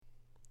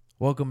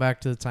Welcome back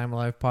to the Time of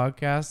Life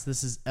podcast.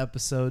 This is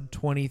episode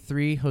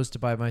 23, hosted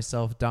by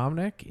myself,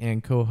 Dominic,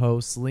 and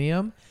co-host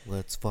Liam.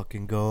 Let's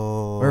fucking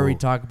go. Where we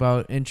talk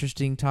about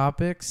interesting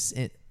topics,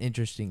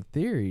 interesting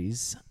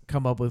theories,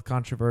 come up with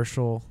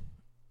controversial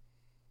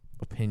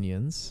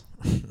opinions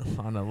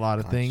on a lot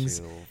of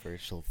things.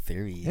 Controversial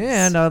theories.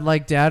 And I'd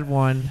like to add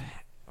one,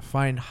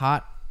 find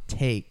hot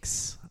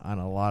takes on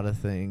a lot of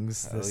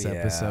things this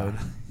episode.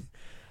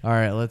 All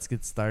right, let's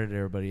get started,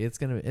 everybody. It's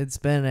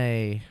been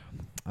a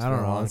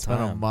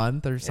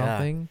month or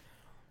something.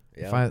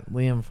 Yeah.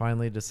 Liam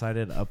finally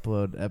decided to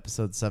upload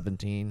episode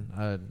 17,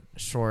 a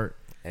short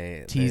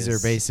teaser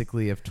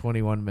basically of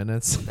 21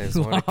 minutes. There's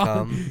more to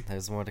come.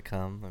 There's more to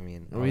come. I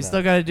mean, we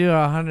still got to do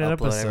 100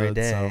 episodes every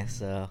day.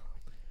 So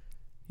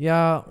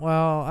yeah,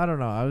 well, I don't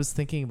know. I was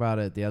thinking about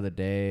it the other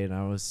day, and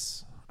I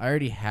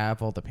already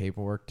have all the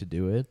paperwork to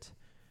do it,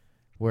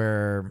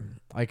 where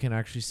I can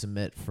actually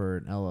submit for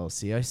an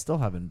LLC. I still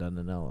haven't done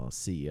an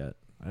LLC yet.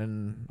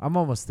 And I'm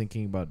almost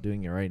thinking about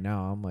doing it right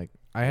now. I'm like,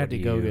 what do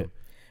you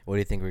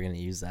think we're going to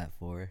use that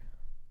for?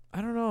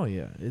 I don't know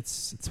yet.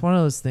 It's one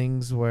of those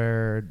things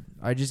where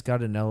I just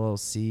got an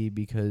LLC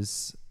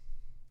because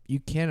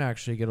you can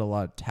actually get a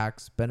lot of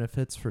tax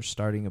benefits for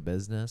starting a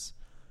business.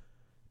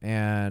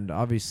 And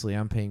obviously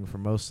I'm paying for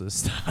most of the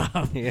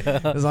stuff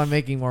because I'm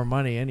making more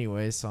money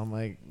anyway. So I'm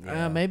like,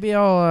 maybe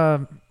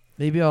I'll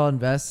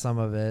invest some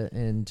of it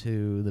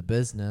into the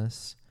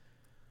business,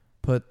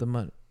 put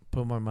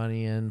more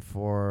money in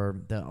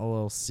for the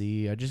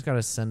LLC. I just got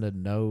to send a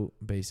note.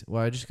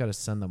 I just got to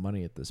send the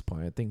money at this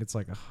point. I think it's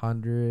like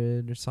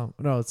 $100 or something.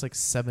 No, it's like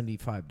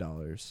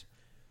 $75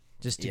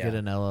 just to get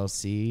an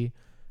LLC.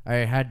 I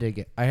had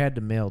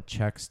to mail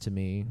checks to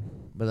me,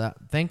 but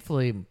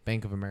thankfully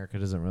Bank of America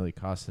doesn't really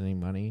cost any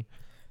money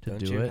to do it.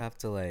 Don't you have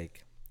to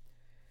like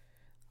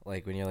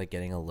when you're like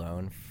getting a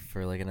loan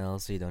for like an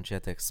LLC, don't you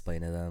have to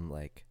explain to them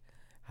like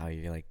how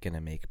you're like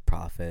gonna make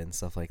profit and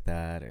stuff like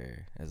that,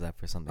 or is that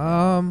for something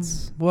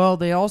else? Well,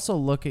 they also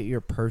look at your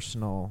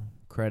personal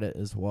credit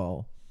as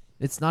well.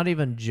 It's not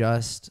even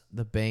just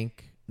the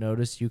bank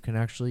notice. You can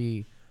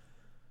actually,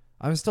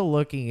 I'm still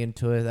looking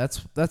into it.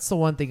 That's the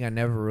one thing I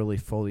never really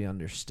fully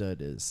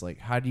understood is like,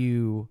 how do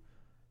you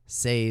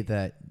say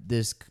that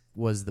this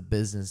was the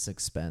business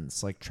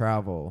expense, like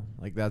travel,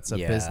 like that's a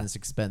business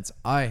expense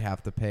I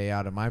have to pay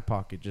out of my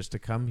pocket just to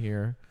come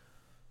here.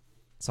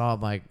 So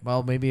I'm like,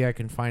 well, maybe I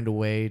can find a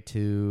way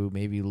to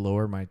maybe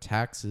lower my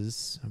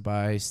taxes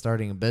by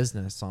starting a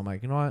business. So I'm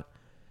like, you know what?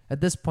 At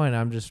this point,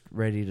 I'm just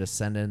ready to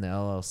send in the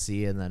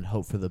LLC and then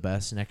hope for the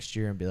best next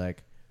year and be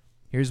like,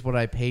 here's what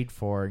I paid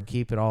for, and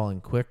keep it all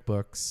in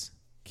QuickBooks,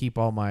 keep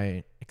all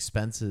my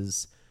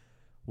expenses,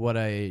 what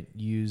I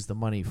use the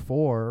money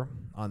for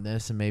on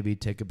this, and maybe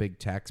take a big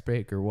tax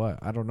break or what.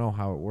 I don't know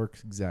how it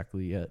works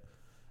exactly yet.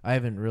 I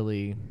haven't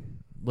really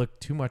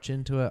looked too much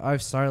into it.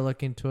 I've started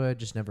looking into it,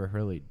 just never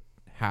really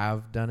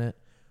have done it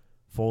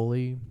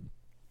fully.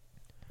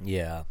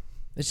 Yeah.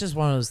 It's just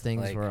one of those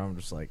things where I'm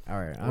just like, all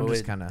right, I'm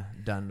just kind of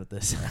done with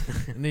this.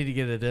 I need to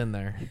get it in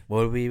there. What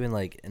would we even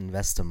like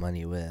invest the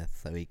money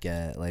with that we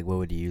get? Like, what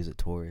would you use it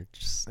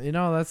towards?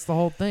 That's the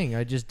whole thing.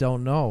 I just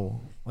don't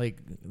know. Like,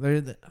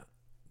 the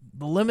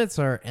limits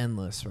are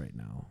endless right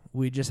now.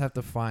 We just have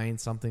to find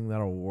something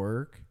that'll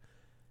work.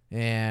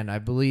 And I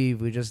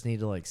believe we just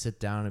need to like sit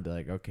down and be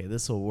like, okay,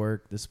 this will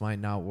work. This might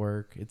not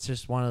work. It's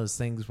just one of those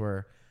things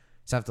where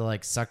just have to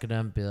like suck it up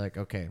and be like,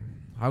 okay,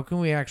 how can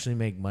we actually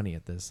make money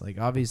at this?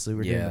 Like, obviously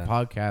we're doing the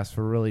podcast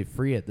for really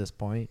free at this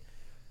point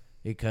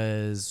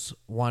because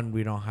one,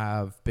 we don't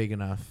have big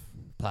enough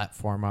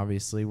platform.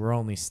 Obviously we're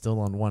only still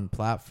on one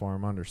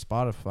platform under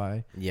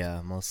Spotify.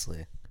 Yeah,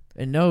 mostly.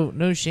 And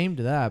no shame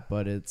to that,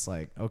 but it's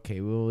like, okay,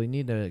 well, we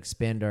need to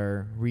expand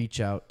our reach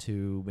out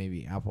to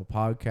maybe Apple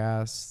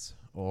Podcasts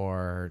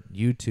or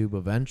YouTube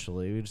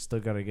eventually. We just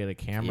still got to get a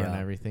camera and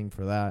everything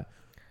for that.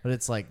 But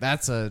it's like,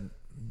 that's a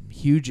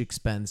huge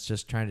expense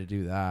just trying to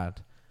do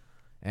that.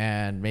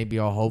 And maybe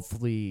I'll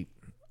hopefully,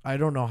 I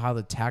don't know how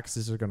the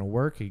taxes are going to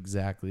work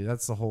exactly.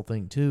 That's the whole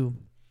thing too,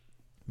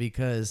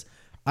 because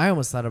I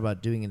almost thought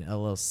about doing an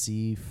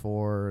LLC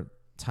for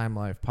Time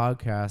Life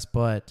podcast,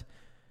 but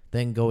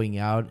then going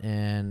out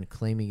and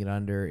claiming it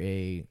under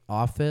a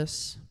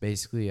office,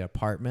 basically an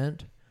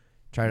apartment,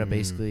 try to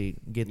basically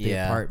get the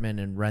apartment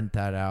and rent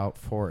that out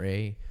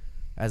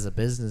as a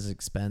business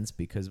expense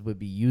because we'd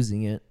be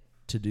using it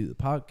to do the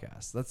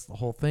podcast. That's the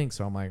whole thing.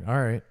 So I'm like,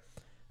 all right,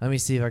 let me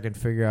see if I can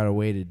figure out a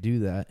way to do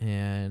that.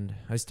 And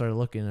I started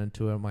looking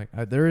into it. I'm like,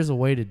 there is a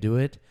way to do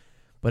it,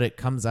 but it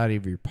comes out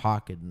of your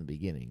pocket in the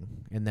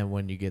beginning. And then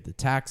when you get the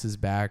taxes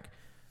back,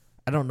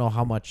 I don't know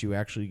how much you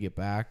actually get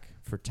back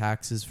for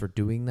taxes for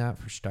doing that,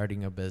 for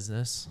starting a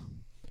business.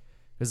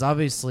 Because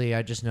obviously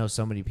I just know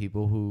so many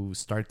people who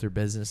start their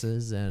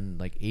businesses and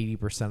like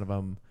 80% of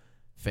them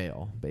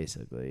fail,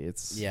 basically.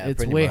 It's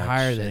way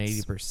higher than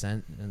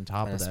 80% on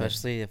top of that.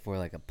 Especially if we're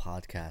like a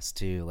podcast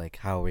too. Like,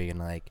 how are we going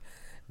to like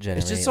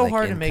generate it's just so like,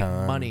 hard to make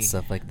money.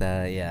 Stuff like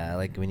that. Yeah,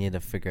 like we need to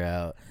figure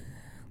out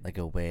like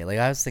a way. Like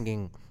I was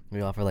thinking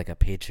we offer like a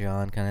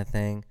Patreon kind of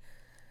thing.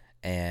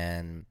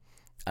 And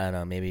I don't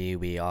know, maybe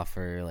we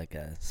offer like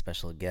a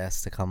special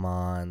guest to come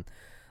on.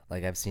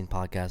 Like I've seen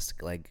podcasts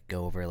like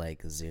go over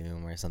like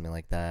Zoom or something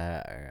like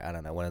that, or I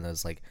don't know, one of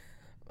those like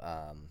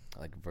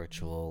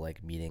virtual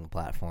like meeting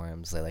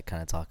platforms. They like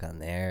kind of talk on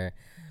there,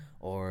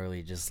 or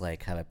we just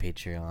like have a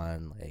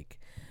Patreon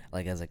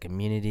like as a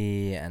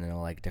community, and then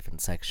like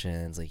different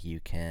sections. Like you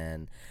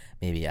can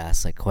maybe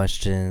ask like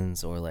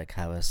questions, or like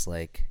have us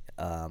like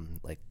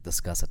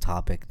discuss a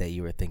topic that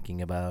you were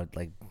thinking about,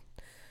 like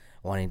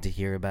wanting to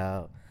hear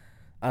about.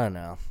 I don't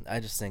know. I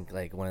just think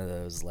like one of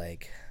those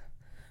like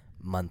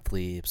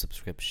monthly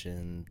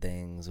subscription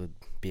things would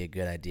be a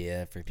good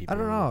idea for people. I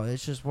don't know.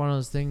 It's just one of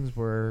those things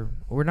where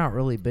we're not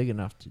really big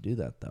enough to do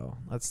that, though.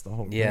 That's the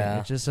whole thing.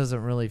 It just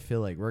doesn't really feel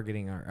like we're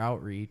getting our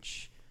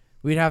outreach.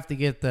 We'd have to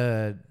get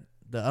the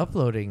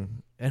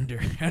uploading under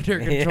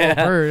control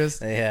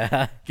first.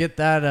 Yeah. Get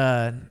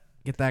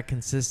that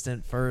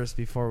consistent first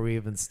before we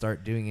even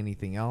start doing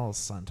anything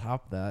else on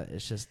top of that.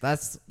 It's just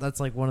that's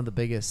like one of the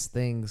biggest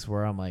things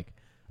where I'm like,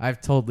 I've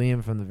told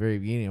Liam from the very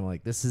beginning, I'm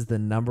like, this is the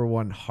number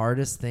one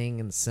hardest thing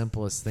and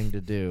simplest thing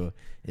to do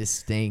is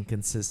staying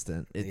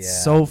consistent.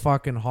 It's so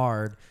fucking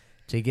hard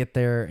to get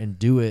there and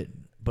do it,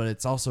 but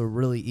it's also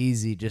really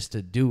easy just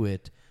to do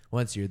it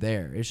once you're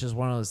there. It's just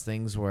one of those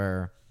things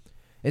where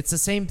it's the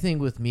same thing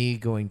with me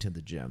going to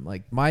the gym.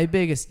 Like my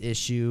biggest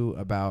issue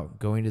about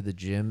going to the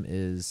gym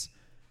is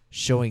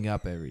showing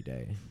up every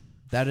day.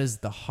 That is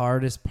the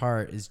hardest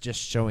part, is just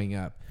showing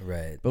up.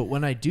 Right. But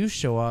when I do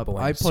show up,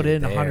 I put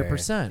in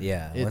 100%.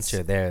 Yeah. Once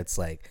you're there, it's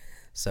like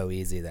so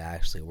easy to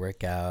actually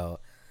work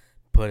out,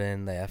 put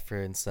in the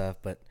effort and stuff.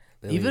 But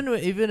even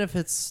if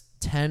it's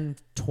 10,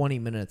 20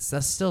 minutes,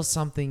 that's still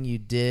something you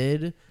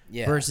did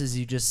versus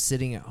you just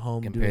sitting at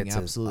home doing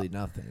absolutely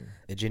nothing.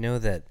 Did you know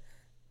that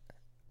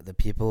the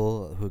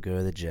people who go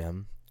to the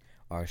gym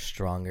are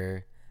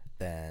stronger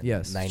than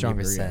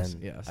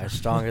 90%? Yes. Are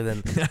stronger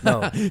than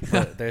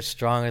but they're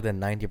stronger than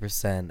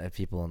 90% of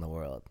people in the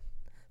world.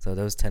 So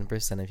those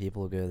 10% of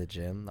people who go to the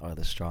gym are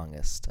the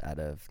strongest out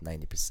of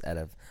 90%, out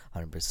of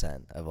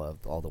 100%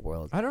 of all the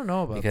world. I don't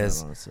know about because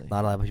that, honestly.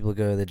 Not a lot of people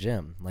go to the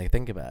gym. Like,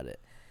 think about it.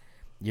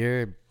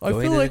 You're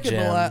going to the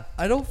gym.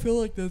 I don't feel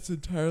like that's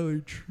entirely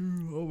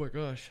true. Oh my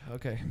gosh.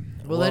 Okay.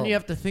 Well, then you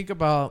have to think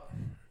about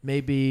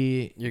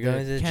maybe you're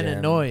going to the gym.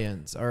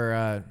 Annoyance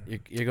or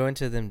you're going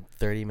to them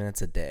 30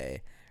 minutes a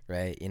day,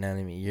 right? You know what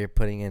I mean? You're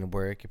putting in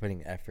work. You're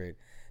putting effort.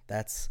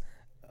 That's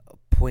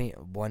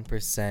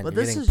 0.1%. You're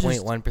getting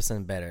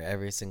 0.1% better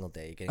every single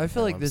day. I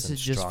feel like this is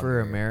just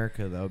for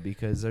America, though,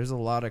 because there's a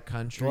lot of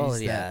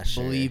countries that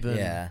believe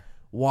in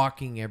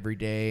walking every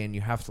day, and you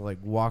have to like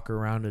walk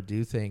around to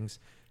do things.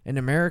 In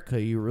America,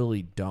 you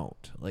really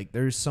don't. Like,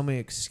 there's so many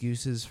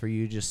excuses for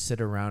you to just sit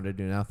around and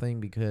do nothing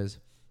because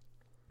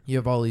you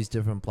have all these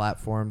different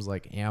platforms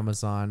like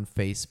Amazon,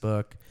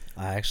 Facebook.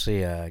 I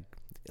actually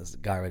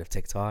got rid of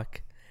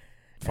TikTok.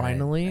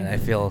 Finally? And I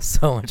feel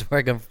so much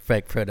more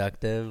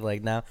productive.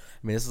 Like now, I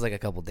mean, this was like a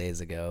couple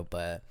days ago,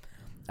 but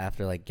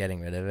after like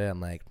getting rid of it, I'm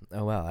like,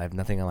 oh wow, I have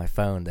nothing on my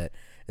phone that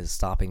is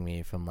stopping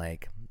me from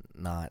like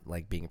not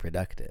like being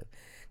productive.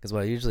 Because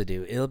what I usually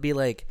do, it'll be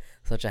like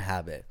such a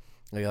habit.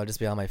 Like I'll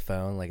just be on my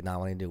phone, like not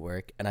wanting to do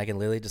work, and I can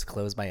literally just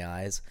close my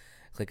eyes,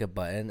 click a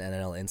button, and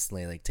it'll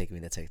instantly like take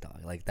me to TikTok.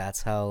 Like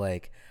that's how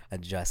like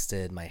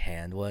adjusted my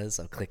hand was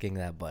of clicking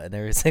that button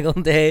every single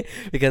day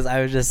because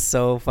I was just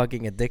so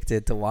fucking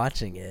addicted to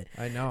watching it.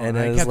 I know. And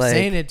I kept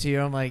saying it to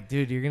you. I'm like,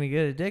 dude, you're gonna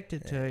get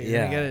addicted to it.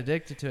 You're gonna get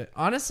addicted to it.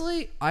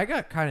 Honestly, I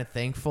got kind of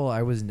thankful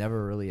I was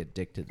never really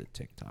addicted to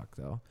TikTok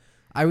though.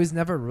 I was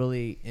never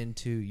really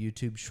into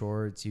YouTube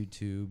Shorts,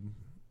 YouTube.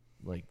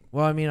 Like,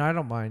 well, I mean, I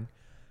don't mind.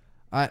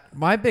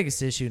 My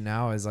biggest issue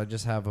now is I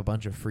just have a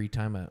bunch of free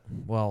time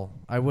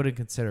I wouldn't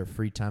consider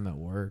free time at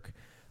work.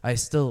 I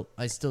still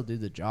do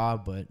the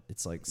job, but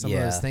it's like some of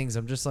those things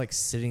I'm just like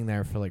sitting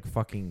there for like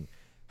fucking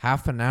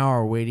half an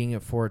hour waiting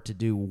for it to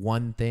do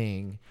one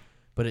thing,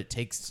 but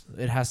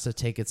it has to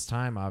take its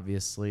time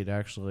obviously to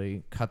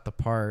actually cut the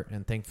part,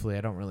 and thankfully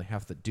I don't really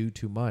have to do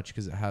too much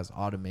because it has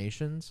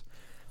automations.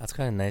 That's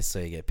kind of nice, so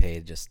you get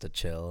paid just to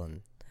chill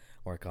and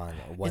work on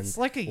one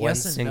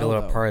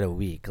singular part a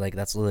week. Like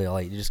that's literally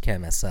all. You just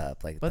can't mess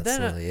up. Like but that's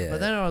then literally it.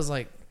 But then I was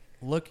like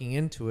looking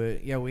into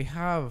it. Yeah,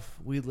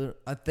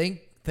 I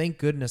think thank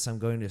goodness I'm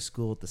going to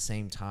school at the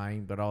same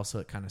time, but also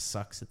it kind of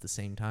sucks at the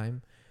same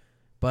time.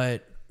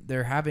 But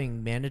they're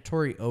having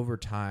mandatory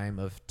overtime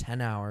of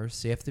 10 hours,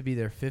 so you have to be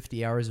there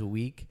 50 hours a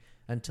week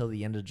until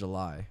the end of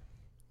July.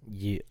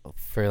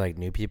 For like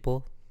new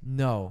people?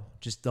 No,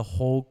 just the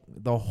whole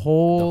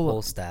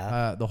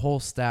staff. The whole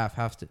staff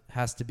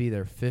has to be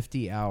there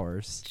 50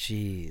 hours.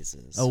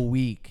 Jesus. A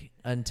week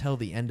until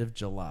the end of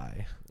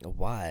July.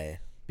 Why?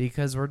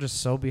 Because we're just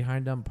so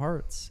behind on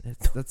parts.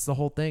 That's the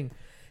whole thing.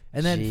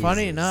 And then,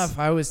 funny enough,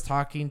 I was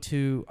talking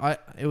to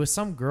it was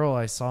some girl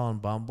I saw on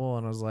Bumble,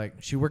 and I was like,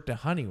 she worked at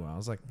Honeywell. I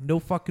was like, no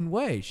fucking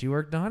way, she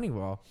worked at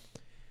Honeywell.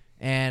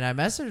 And I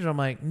messaged her, I'm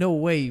like, no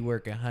way you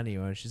work at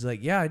Honeywell. And she's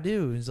like, yeah, I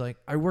do. He's like,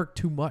 I work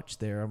too much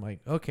there. I'm like,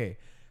 okay.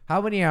 How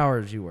many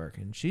hours you work?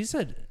 And she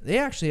said they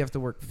actually have to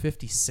work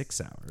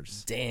 56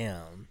 hours.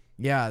 Damn.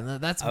 Yeah,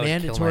 that's I would kill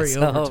mandatory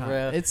myself, overtime.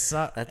 bro. It That's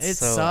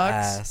so sucks.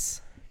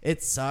 ass.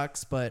 It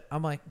sucks, but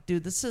I'm like,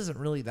 dude, this isn't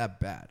really that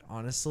bad.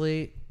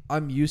 Honestly,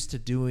 I'm used to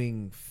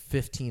doing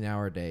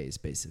 15-hour days,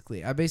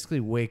 basically. I basically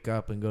wake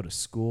up and go to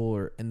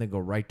school and then go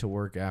right to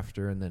work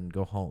after and then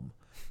go home.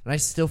 And I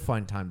still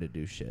find time to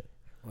do shit.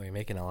 Well, you're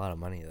making a lot of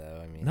money,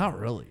 though. I mean, Not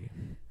really.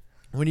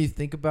 When you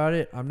think about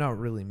it, I'm not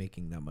really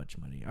making that much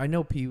money. I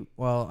know people,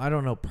 well, I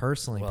don't know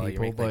personally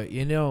people, but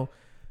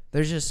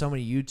there's just so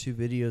many YouTube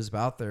videos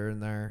out there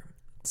and they're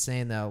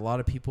saying that a lot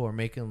of people are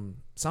making,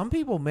 some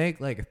people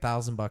make like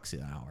 $1,000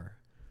 an hour.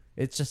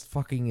 It's just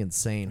fucking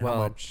insane how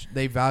much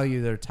they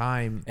value their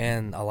time.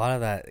 And a lot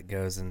of that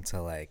goes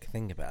into, like,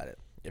 think about it.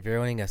 If you're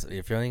owning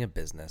a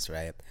business,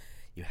 right,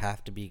 you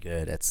have to be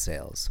good at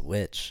sales,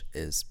 which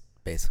is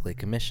basically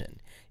commission.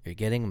 You're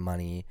getting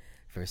money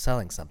for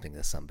selling something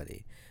to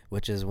somebody,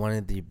 which is one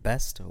of the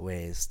best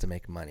ways to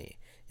make money.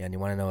 And you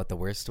want to know what the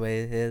worst way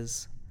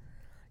is?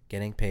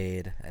 Getting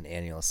paid an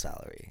annual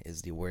salary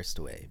is the worst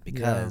way,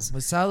 because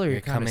the salary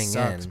kind of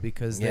sucks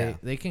because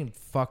they can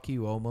fuck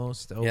you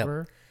almost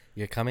over. Yep.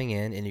 You're coming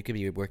in and you could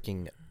be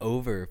working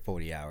over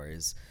 40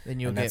 hours.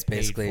 And you'll get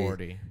paid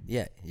 40.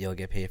 Yeah, you'll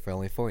get paid for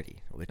only 40,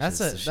 which that's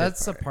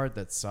the part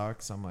that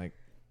sucks. I'm like,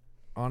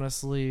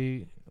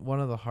 honestly,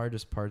 one of the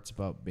hardest parts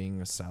about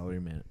being a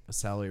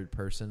salaried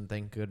person,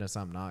 thank goodness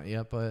I'm not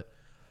yet, but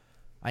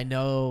I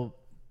know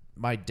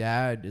my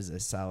dad is a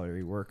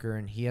salary worker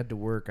and he had to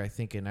work, I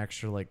think, an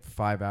extra like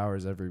 5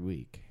 hours every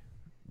week.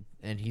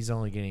 And he's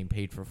only getting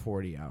paid for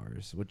 40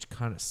 hours, which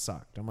kind of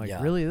sucked. I'm like,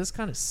 really? This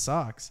kind of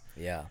sucks.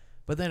 Yeah.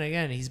 But then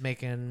again, he's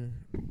making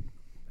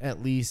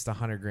at least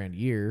 $100,000 a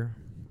year.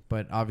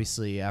 But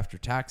obviously, after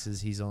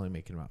taxes, he's only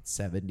making about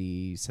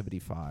 70,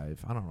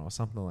 75. I don't know,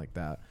 something like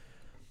that.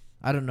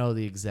 I don't know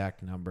the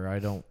exact number. I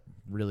don't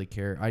really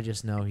care. I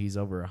just know he's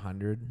over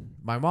 100.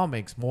 My mom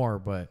makes more,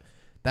 but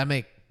that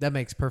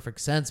makes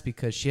perfect sense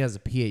because she has a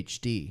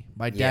PhD.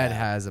 My dad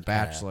has a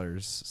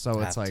bachelor's,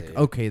 so it's like,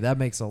 okay, that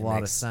makes a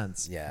lot of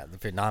sense. Yeah,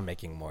 if you're not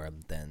making more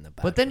than the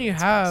bachelor, but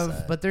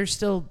then but there's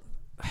still,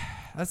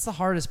 that's the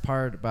hardest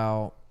part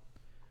about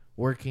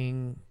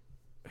working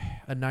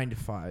a 9 to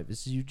 5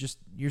 is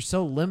you're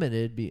so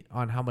limited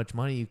on how much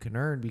money you can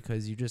earn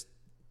because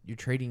you're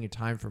trading your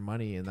time for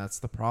money, and that's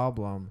the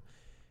problem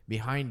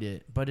behind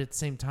it. But at the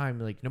same time,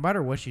 like, no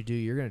matter what you do,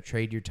 you're going to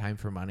trade your time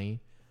for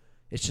money.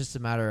 It's just a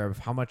matter of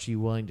how much are you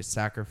willing to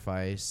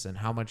sacrifice and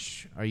how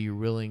much are you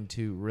willing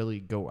to really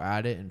go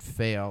at it and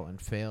fail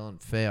and fail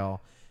and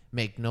fail,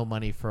 make no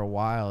money for a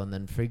while, and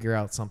then figure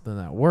out something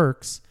that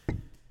works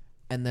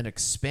and then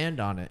expand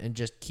on it and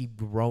just keep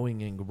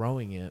growing and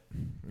growing it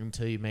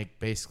until you make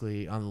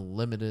basically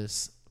unlimited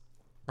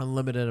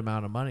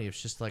amount of money.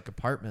 It's just like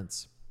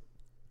apartments.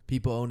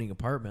 People owning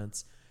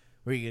apartments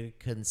where you get a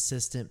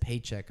consistent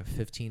paycheck of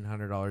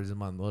 $1,500 a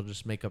month. They'll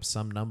just make up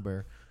some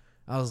number.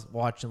 I was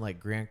watching like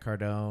Grant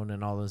Cardone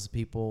and all those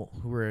people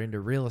who were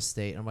into real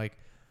estate. I'm like,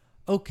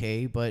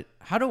 okay, but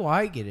how do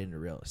I get into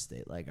real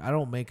estate? Like, I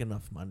don't make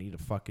enough money to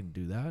fucking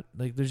do that.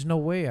 Like, there's no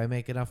way I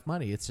make enough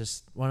money. It's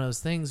just one of those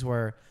things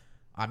where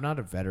I'm not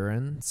a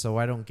veteran, so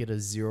I don't get a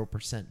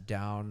 0%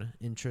 down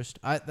interest.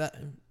 I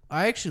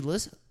actually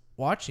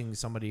watching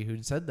somebody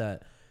who said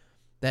that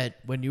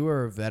when you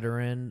are a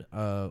veteran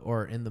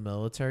or in the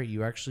military,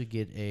 you actually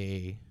get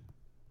a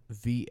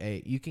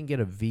VA. You can get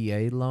a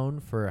VA loan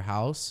for a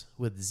house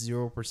with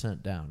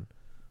 0% down.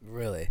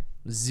 Really?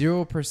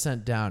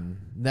 0% down.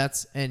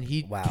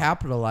 He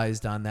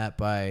capitalized on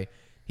that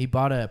he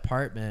bought an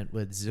apartment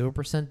with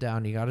 0%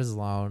 down. He got his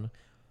loan,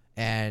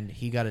 and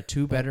he got a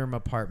 2-bedroom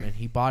apartment.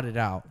 He bought it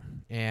out,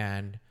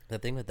 and the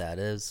thing with that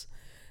is,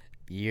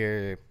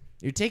 you're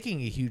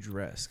taking a huge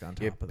risk on top of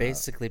that. You're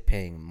basically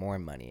paying more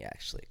money,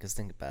 actually, because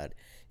think about it.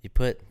 You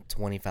put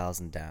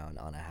 $20,000 down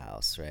on a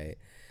house, right?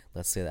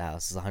 Let's say the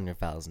house is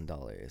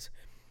 $100,000.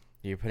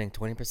 You're putting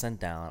 20%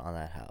 down on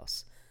that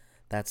house.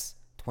 That's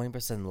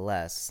 20%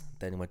 less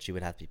than what you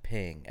would have to be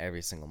paying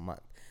every single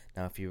month.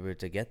 Now, if you were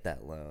to get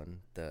that loan,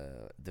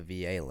 the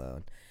VA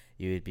loan,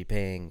 you would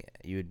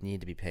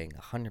need to be paying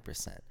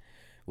 100%,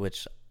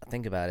 which,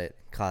 think about it,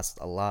 costs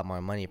a lot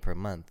more money per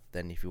month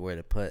than if you were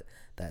to put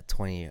that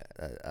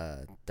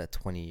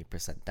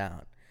 20%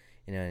 down.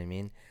 You know what I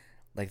mean?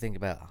 Like, think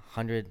about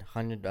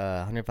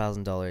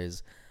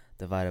 $100,000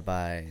 divided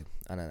by,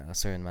 I don't know, a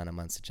certain amount of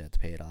months that you have to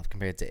pay it off,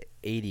 compared to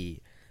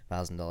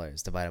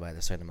 $80,000 divided by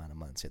the certain amount of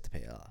months you have to pay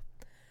it off.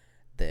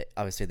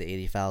 Obviously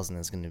the $80,000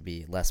 is going to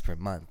be less per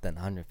month than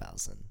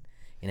 $100,000.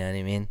 You know what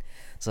I mean?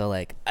 So,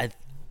 like, I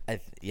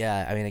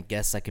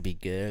guess that could be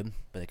good,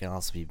 but it can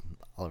also be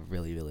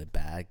really, really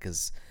bad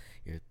because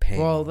you're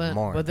paying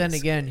more. But then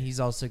again, he's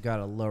also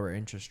got a lower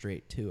interest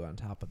rate too on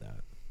top of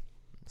that.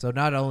 So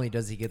not only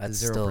does he get the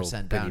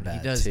 0% down, he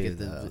does get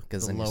the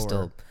because then lower. You're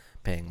still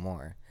paying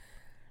more.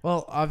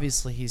 Well,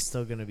 obviously he's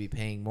still going to be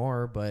paying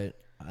more, but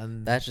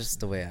that's just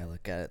the way I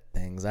look at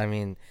things. I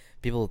mean,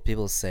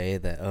 people say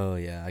that, oh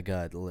yeah, I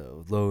got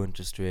low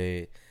interest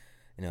rate.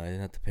 You know, I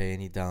didn't have to pay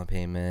any down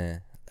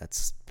payment.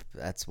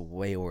 That's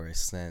way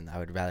worse than I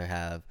would rather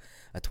have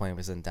a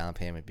 20% down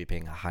payment, be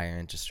paying a higher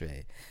interest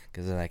rate,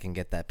 because then I can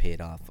get that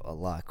paid off a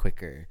lot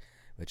quicker,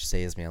 which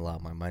saves me a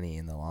lot more money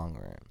in the long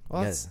run.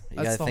 Well,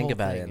 you gotta think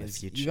about it in the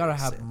future. You gotta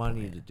have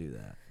money to do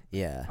that.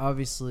 Yeah.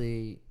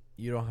 Obviously,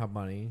 you don't have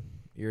money.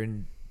 You're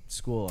in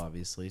school,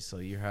 obviously, so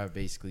you have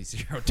basically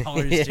 $0 to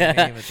your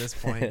name at this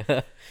point.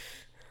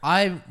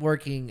 I'm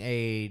working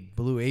a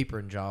Blue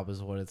Apron job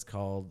is what it's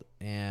called.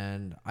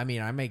 And I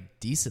mean, I make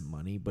decent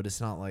money, but it's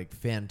not like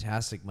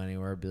fantastic money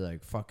where I'd be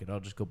like, fuck it,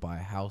 I'll just go buy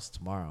a house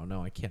tomorrow.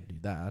 No, I can't do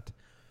that.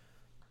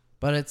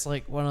 But it's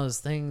like one of those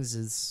things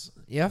is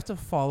you have to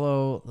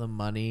follow the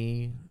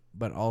money,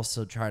 but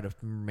also try to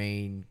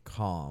remain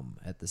calm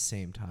at the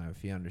same time,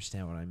 if you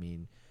understand what I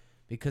mean.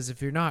 Because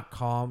if you're not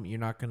calm, you're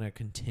not going to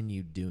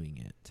continue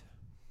doing it.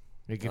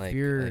 Like if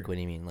you're... Like, what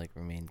do you mean, like,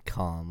 remain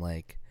calm?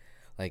 Like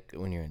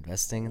when you're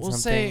investing in something,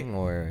 say,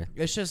 or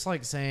it's just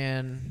like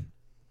saying,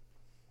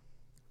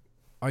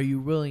 are you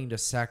willing to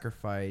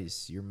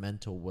sacrifice your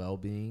mental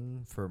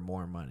well-being for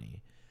more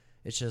money?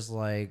 It's just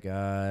like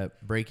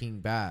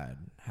Breaking Bad,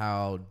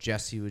 how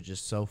Jesse was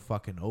just so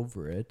fucking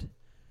over it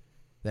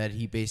that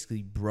he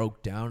basically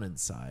broke down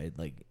inside,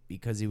 like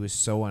because he was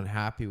so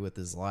unhappy with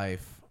his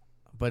life.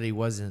 But he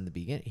wasn't in the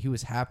beginning. He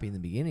was happy in the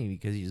beginning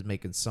because he was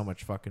making so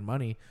much fucking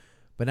money.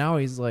 But now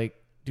he's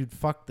like, dude,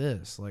 fuck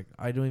this. Like,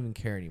 I don't even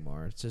care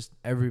anymore. It's just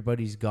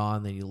everybody's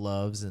gone that he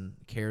loves and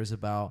cares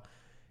about.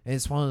 And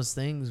it's one of those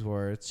things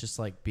where it's just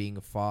like being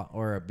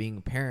being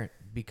a parent,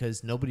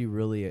 because nobody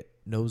really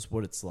knows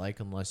what it's like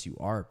unless you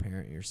are a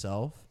parent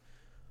yourself.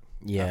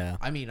 Yeah.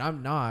 I mean,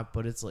 I'm not,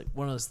 but it's like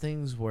one of those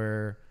things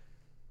where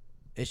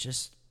it's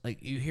just like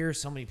you hear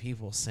so many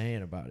people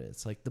saying about it.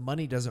 It's like the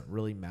money doesn't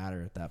really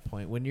matter at that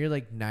point. When you're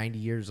like 90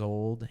 years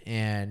old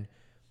and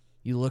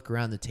you look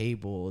around the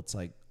table, it's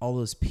like all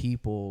those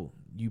people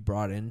you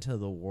brought into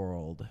the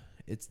world.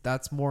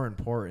 That's more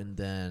important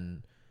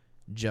than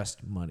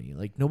just money.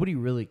 Like nobody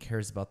really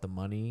cares about the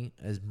money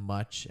as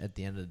much at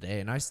the end of the day.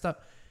 And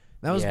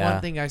that was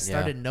one thing I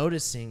started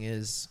noticing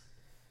is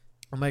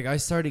I'm like, I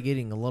started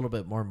getting a little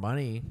bit more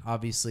money,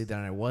 obviously, than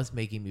I was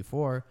making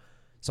before.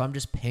 So I'm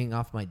just paying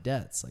off my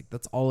debts. Like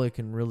that's all I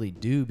can really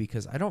do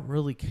because I don't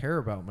really care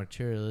about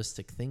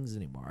materialistic things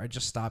anymore. I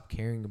just stopped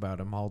caring about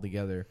them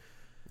altogether.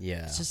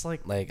 Yeah. It's just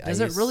like does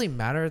it really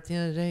matter at the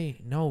end of the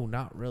day? No,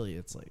 not really.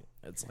 It's like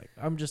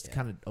I'm just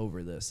kind of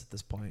over this at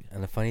this point.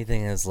 And the funny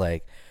thing is,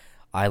 like,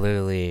 I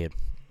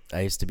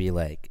used to be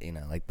like, you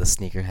know, like the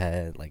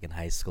sneakerhead, like in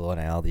high school, and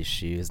I had all these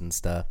shoes and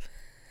stuff,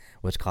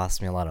 which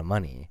cost me a lot of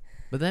money.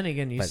 But then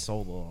again, you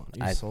sold all.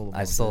 I sold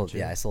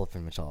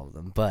pretty much all of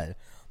them. But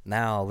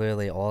now,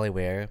 literally, all I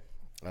wear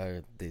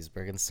are these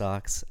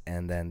Birkenstocks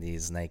and then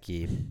these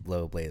Nike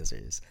low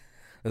Blazers.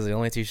 Those are the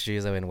only two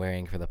shoes I've been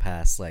wearing for the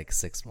past like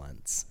 6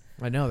 months.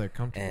 I know they're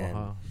comfortable, and,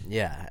 huh?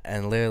 Yeah,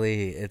 and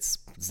literally,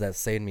 that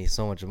saved me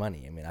so much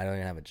money. I mean, I don't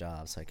even have a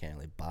job, so I can't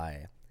really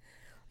buy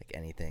like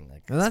anything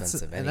like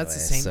expensive. And that's the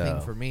same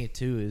thing for me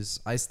too. Is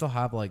I still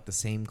have like the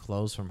same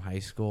clothes from high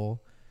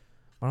school,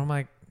 but I'm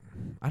like,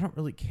 I don't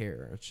really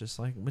care. It's just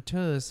like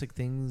materialistic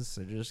things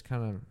are just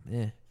kind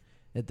of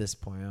at this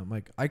point. I'm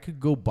like, I could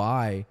go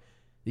buy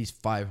these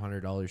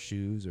 $500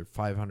 shoes or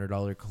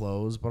 $500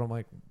 clothes, but I'm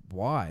like,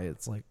 why?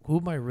 It's like, who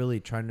am I really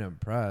trying to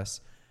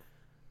impress?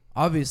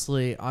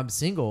 Obviously, I'm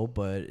single,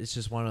 but it's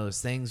just one of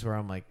those things where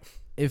I'm like,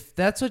 if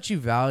that's what you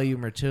value,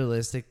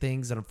 materialistic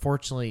things, and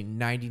unfortunately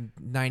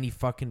 90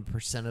 fucking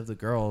 % of the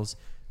girls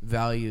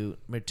value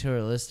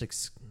materialistic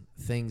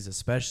things,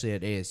 especially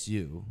at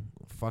ASU.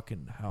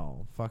 Fucking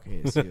hell. Fuck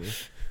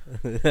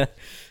ASU.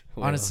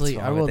 Honestly,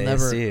 I will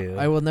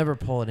never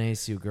pull an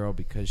ASU girl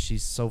because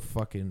she's so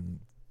fucking...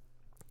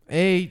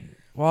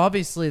 Well,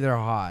 obviously they're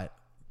hot,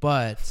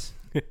 but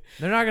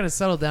they're not going to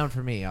settle down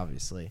for me,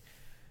 obviously.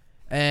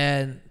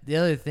 And the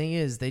other thing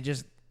is they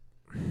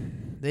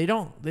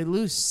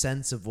lose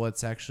sense of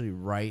what's actually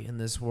right in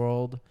this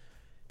world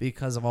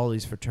because of all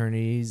these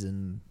fraternities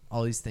and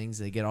all these things.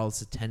 They get all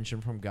this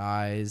attention from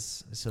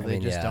guys, so they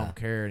just don't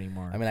care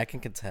anymore. I mean, I can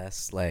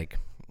contest, like,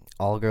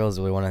 all girls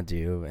really want to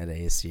do at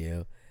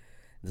ASU.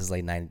 This is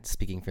like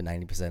speaking for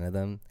 90% of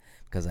them,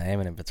 because I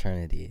am in a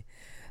fraternity.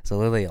 So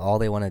literally all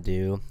they want to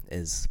do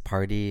is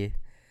party,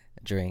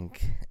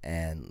 drink,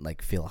 and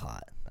like feel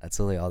hot. That's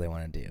literally all they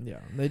want to do. Yeah,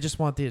 they just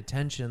want the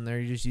attention.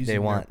 They're just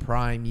using their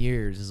prime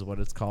years, is what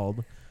it's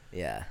called.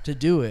 Yeah. To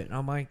do it. And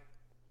I'm like,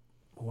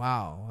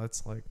 wow,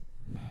 it's like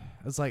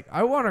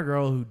I want a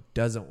girl who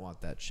doesn't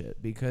want that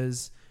shit,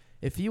 because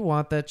if you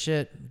want that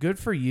shit, good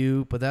for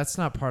you, but that's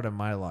not part of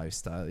my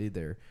lifestyle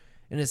either.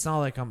 And it's not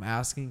like I'm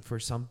asking for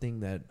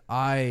something that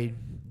I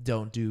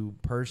don't do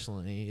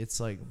personally. It's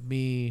like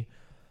me,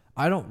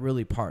 I don't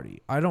really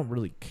party. I don't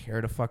really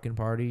care to fucking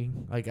party.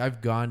 Like,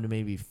 I've gone to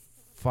maybe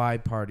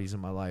 5 parties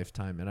in my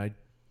lifetime, and I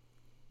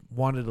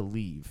wanted to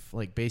leave,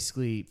 like,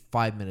 basically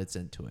 5 minutes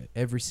into it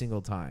every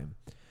single time.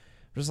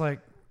 Just like,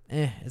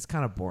 it's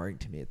kind of boring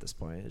to me at this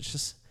point. It's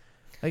just,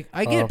 Like,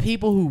 I get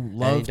people who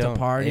love to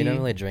party. You don't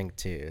really drink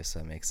too, so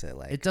it makes it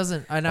like... It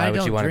doesn't... And why I would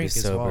don't you want to be drink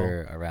as well.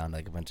 sober around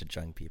like a bunch of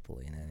drunk people,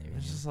 you know what I mean?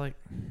 It's just like,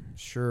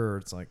 sure,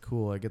 it's like,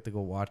 cool, I get to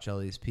go watch all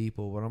these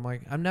people. But I'm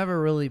like, I've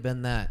never really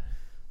been that,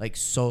 like,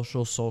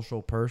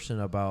 social person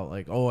about,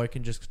 like, oh, I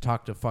can just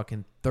talk to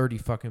fucking 30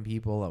 fucking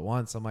people at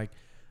once. I'm like,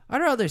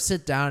 I'd rather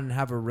sit down and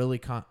have a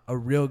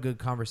real good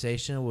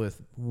conversation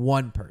with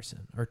one person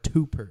or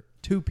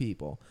two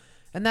people.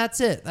 And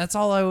that's it. That's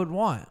all I would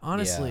want.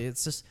 Honestly,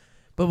 it's just...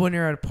 But when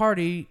you're at a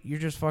party, you're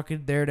just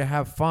fucking there to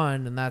have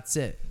fun, and that's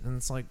it. And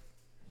it's like,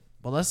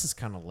 well, this is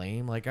kind of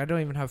lame. Like, I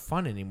don't even have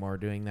fun anymore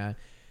doing that.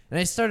 And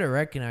I started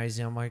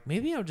recognizing, I'm like,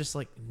 maybe I'm just,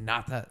 like,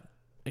 not that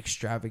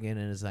extravagant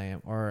as I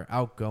am, or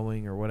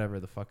outgoing, or whatever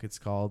the fuck it's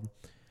called.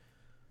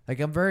 Like,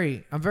 I'm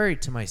very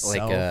to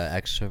myself. Like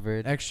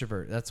extrovert?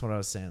 Extrovert. That's what I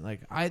was saying.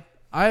 Like, I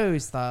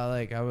always thought,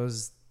 like, I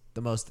was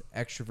the most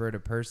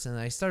extroverted person.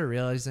 And I started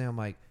realizing, I'm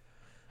like,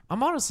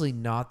 I'm honestly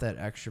not that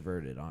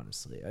extroverted,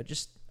 honestly. I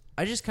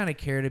just kind of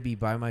care to be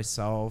by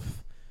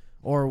myself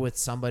or with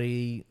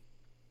somebody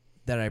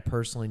that I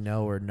personally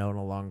know or known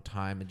a long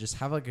time and just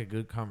have like a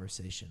good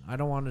conversation. I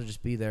don't want to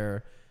just be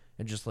there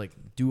and just like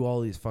do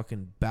all these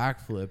fucking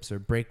backflips or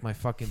break my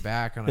fucking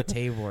back on a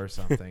table or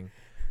something.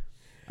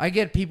 I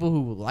get people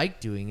who like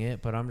doing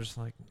it, but I'm just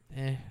like,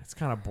 it's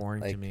kind of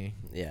boring to me.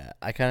 Yeah,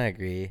 I kind of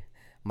agree.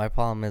 My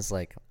problem is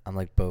like I'm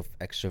like both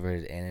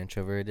extroverted and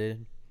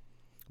introverted,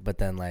 but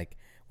then like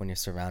when you're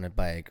surrounded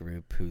by a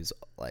group who's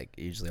like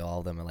usually all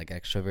of them are like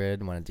extroverted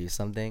and want to do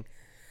something,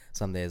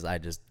 some days I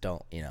just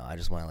don't, I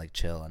just want to like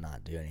chill and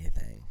not do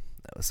anything.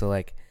 So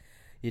like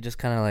you just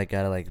kind of like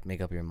gotta like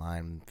make up your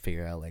mind and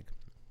figure out like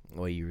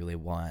what you really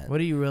want. What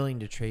are you willing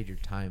to trade your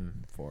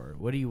time for?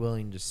 What are you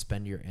willing to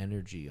spend your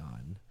energy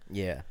on?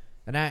 Yeah.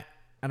 And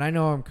I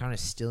know I'm kind of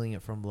stealing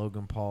it from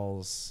Logan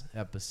Paul's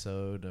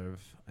episode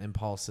of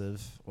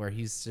Impulsive, where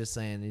he's just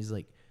saying, he's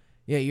like,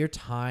 yeah, your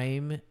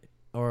time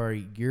or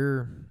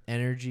your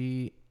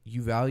energy,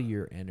 you value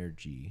your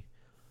energy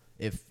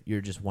if you're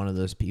just one of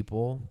those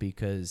people,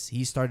 because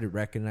he started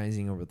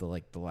recognizing over the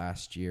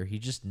last year,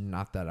 he's just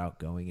not that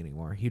outgoing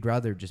anymore. He'd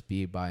rather just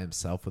be by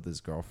himself with his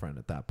girlfriend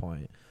at that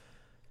point.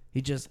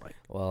 He just like...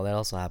 Well, that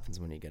also happens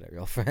when you get a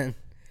girlfriend.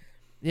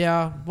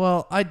 Yeah,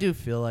 well, I do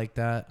feel like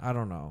that. I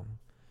don't know.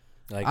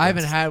 Like I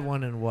haven't had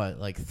one in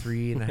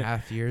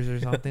 3.5 years or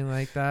something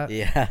like that.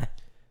 Yeah.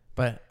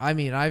 But I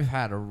mean, I've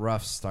had a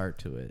rough start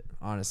to it.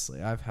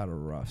 Honestly, I've had a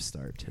rough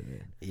start to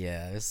it.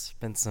 Yeah, there's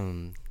been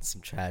some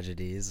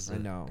tragedies. I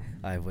know.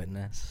 I've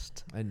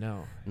witnessed. I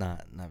know.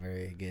 Not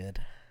very good.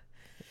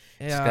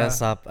 Yeah. Just gotta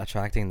stop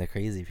attracting the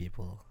crazy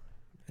people.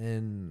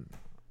 And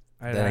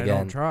I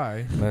don't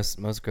try.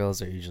 Most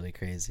girls are usually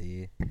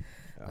crazy.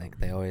 Like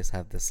they always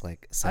have this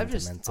like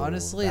sentimental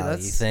value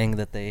thing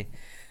that they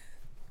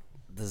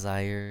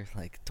desire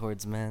like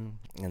towards men,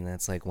 and then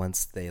it's like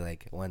once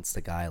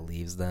the guy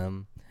leaves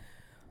them,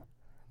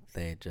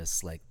 they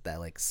just like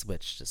that like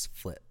switch just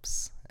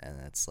flips, and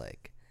it's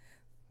like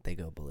they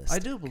go ballistic. I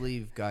do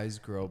believe guys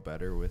grow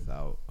better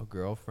without a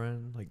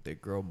girlfriend. Like they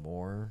grow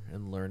more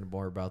and learn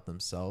more about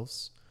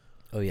themselves.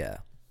 Oh yeah.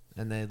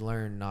 And they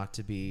learn not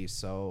to be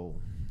so...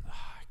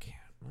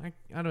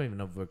 I don't even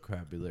know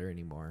vocabulary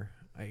anymore.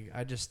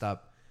 I just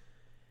stopped.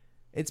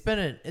 It's been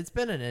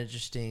an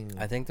interesting...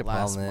 I think the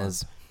problem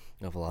is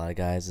with a lot of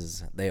guys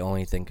is they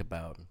only think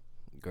about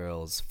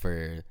girls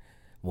for,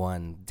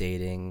 one,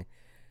 dating,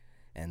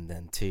 and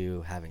then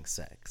two, having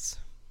sex.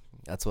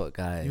 That's what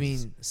guys... You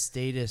mean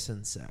status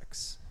and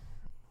sex?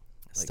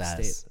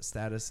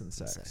 Status and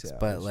sex. Yeah,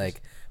 but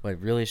like what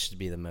really should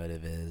be the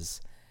motive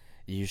is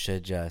you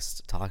should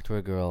just talk to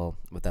a girl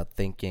without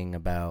thinking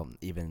about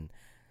even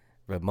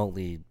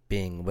remotely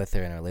being with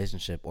her in a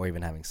relationship or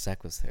even having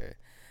sex with her.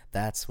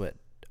 That's what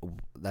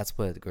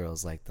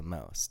girls like the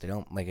most. They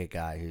don't like a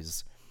guy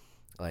who's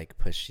like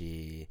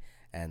pushy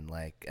and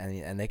like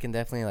and they can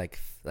definitely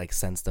like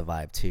sense the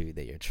vibe too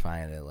that you're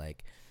trying to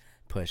like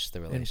push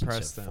the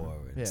relationship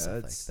forward. Yeah,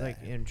 it's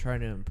like in trying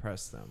to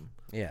impress them.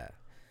 Yeah,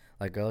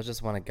 like girls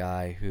just want a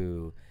guy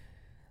who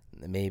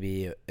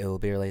maybe it'll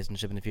be a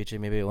relationship in the future,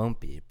 maybe it won't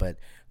be, but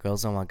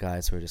girls don't want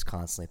guys who are just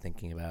constantly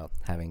thinking about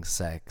having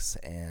sex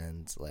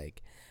and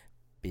like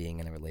being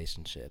in a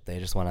relationship. They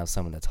just want to have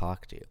someone to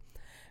talk to.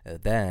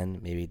 Then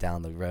maybe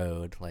down the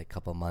road, like a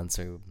couple months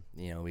or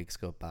weeks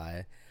go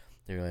by,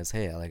 they realize,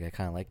 hey, I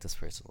kind of like this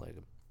person. Like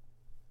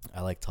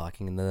I like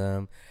talking to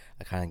them.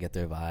 I kind of get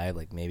their vibe.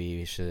 Like maybe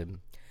we should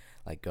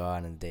like go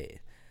out and date.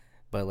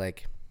 But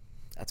like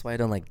that's why I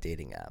don't like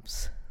dating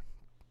apps.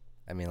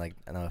 I mean, like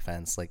no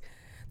offense, like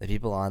the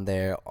people on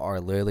there are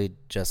literally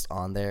just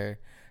on there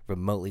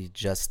remotely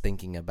just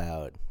thinking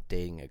about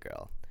dating a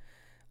girl.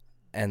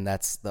 And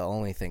that's the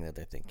only thing that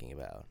they're thinking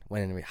about.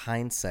 When in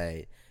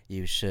hindsight,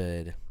 you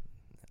should,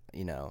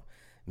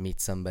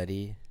 meet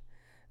somebody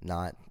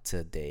not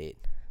to date,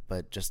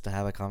 but just to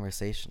have a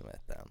conversation with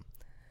them.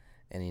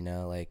 And,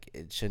 like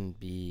it shouldn't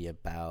be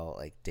about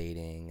like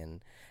dating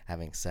and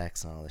having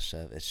sex and all this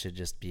stuff. It should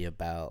just be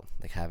about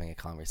like having a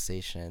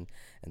conversation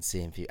and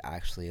seeing if you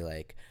actually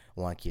like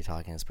want to keep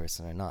talking to this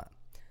person or not.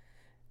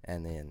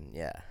 And then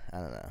I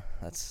don't know.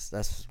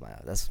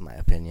 That's my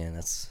opinion.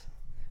 That's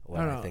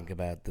what I think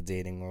about the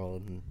dating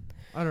world. And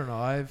I don't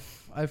know.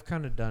 I've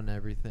kind of done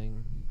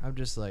everything. I'm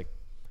just like,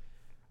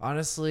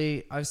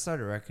 honestly, I've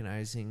started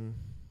recognizing,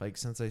 like,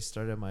 since I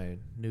started my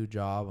new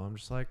job, I'm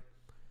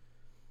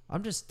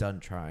just done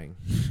trying.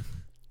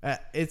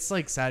 It's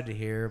like sad to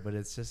hear, but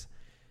it's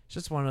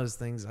just one of those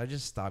things. I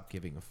just stopped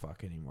giving a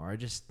fuck anymore. I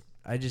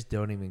just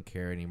don't even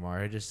care anymore.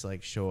 I just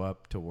like show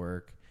up to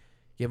work,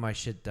 get my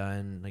shit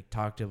done, like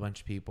talk to a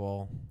bunch of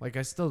people. Like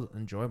I still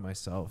enjoy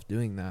myself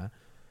doing that.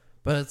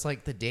 But it's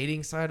like the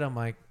dating side, I'm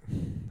like,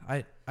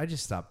 I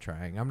just stopped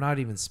trying. I'm not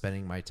even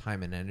spending my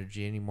time and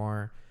energy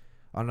anymore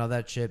on all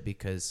that shit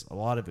because a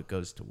lot of it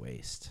goes to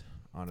waste,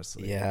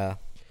 honestly. Yeah.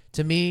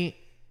 To me,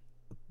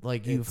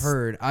 like you've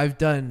heard, I've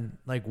done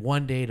like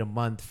one date a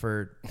month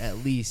for at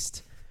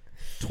least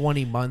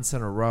 20 months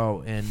in a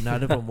row, and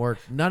none of them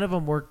worked. None of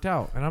them worked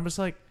out. And I'm just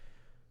like,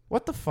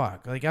 what the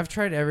fuck? Like I've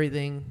tried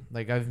everything.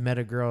 Like I've met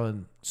a girl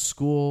in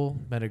school,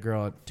 met a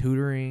girl at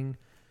tutoring,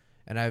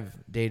 and I've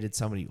dated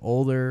somebody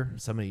older,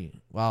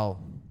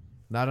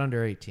 not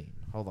under 18.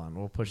 Hold on,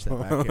 we'll push that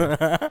back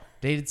here.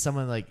 Dated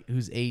someone like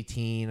who's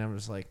 18. I'm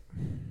just like,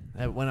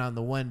 I went on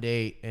the one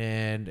date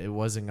and it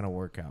wasn't gonna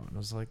work out. And I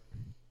was like,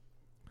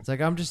 it's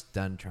like I'm just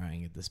done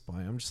trying at this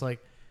point. I'm just like,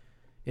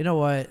 you know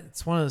what?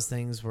 It's one of those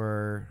things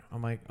where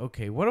I'm like,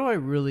 okay, what do I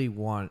really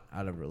want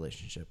out of a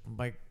relationship? I'm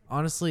like,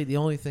 honestly, the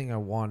only thing I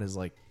want is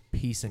like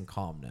peace and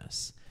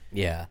calmness.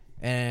 Yeah.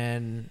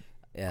 And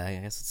yeah, I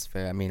guess it's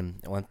fair. I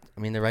mean,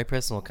 the right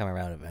person will come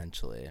around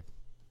eventually.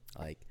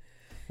 Like,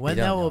 when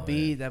that will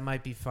be, that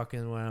might be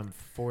fucking when I'm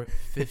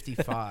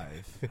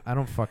 55. I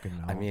don't fucking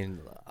know.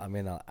 I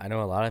mean, I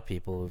know a lot of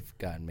people who've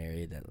gotten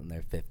married in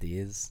their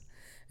 50s.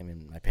 I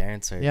mean, my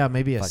parents are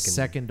maybe a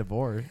second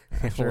divorce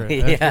after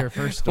a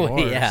first divorce.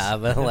 Well, yeah,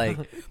 but like,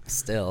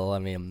 still, I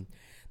mean,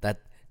 that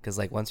because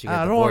like once you get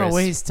I don't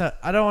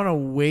want to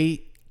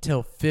wait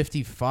till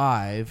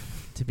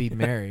 55 to be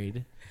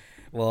married.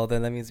 Well,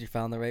 then that means you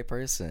found the right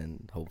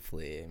person.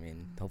 Hopefully, I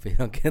mean, hopefully you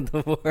don't get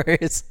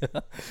divorced.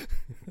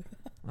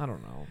 I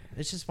don't know.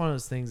 It's just one of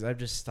those things. I've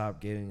just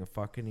stopped giving a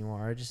fuck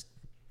anymore.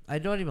 I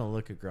don't even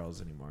look at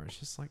girls anymore. It's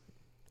just like,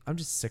 I'm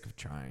just sick of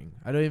trying.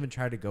 I don't even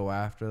try to go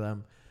after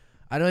them.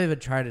 I don't even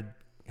try to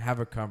have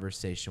a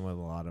conversation with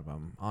a lot of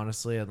them,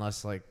 honestly,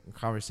 unless like a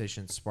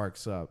conversation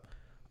sparks up.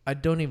 I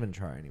don't even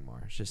try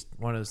anymore. It's just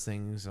one of those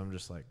things. I'm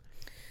just like,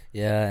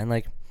 yeah, and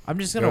like I'm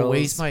just gonna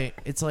waste my.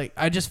 It's like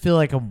I just feel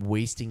like I'm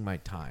wasting my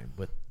time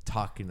with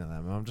talking to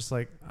them. And I'm just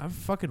like, I'm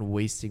fucking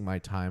wasting my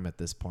time at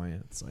this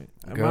point. It's like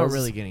I'm not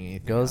really getting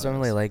anything. Girls don't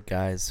really like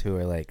guys who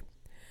are like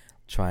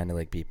trying to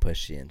like be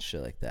pushy and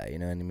shit like that. You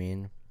know what I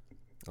mean?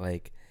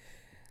 Like.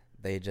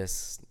 They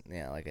just,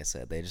 like I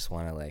said, they just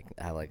want to like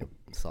have like a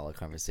solid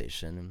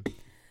conversation.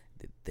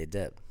 They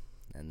dip,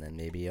 and then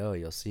maybe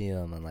you'll see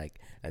them in like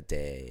a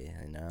day,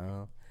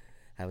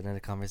 have another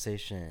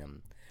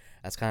conversation.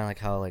 That's kind of like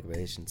how like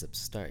relationships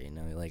start,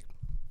 like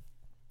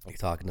you're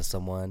talking to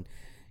someone,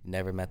 you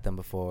never met them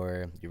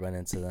before, you run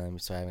into them, you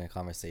start having a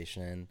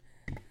conversation,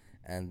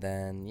 and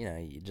then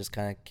you just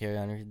kind of carry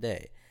on your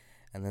day,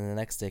 and then the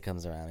next day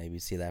comes around, maybe you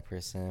see that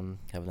person,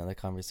 have another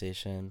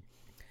conversation.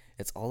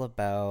 It's all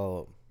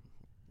about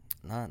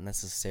not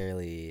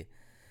necessarily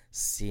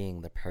seeing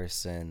the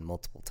person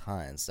multiple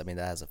times. I mean,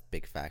 that has a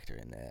big factor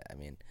in it. I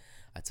mean,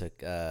 I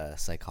took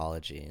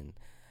psychology, and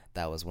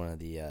that was one of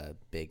the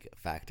big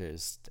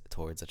factors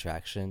towards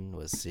attraction,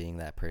 was seeing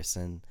that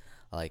person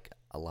like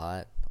a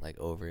lot, like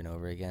over and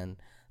over again.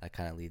 That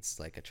kind of leads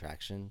to like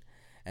attraction.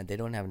 And they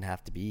don't even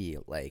have to be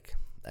like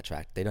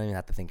attract. They don't even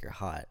have to think you're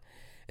hot.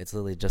 It's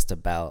literally just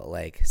about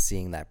like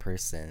seeing that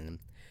person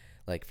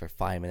like for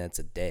 5 minutes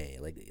a day.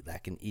 Like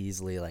that can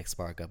easily like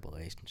spark up a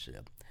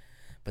relationship.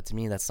 But to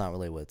me, that's not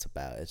really what it's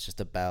about. It's just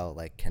about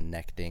like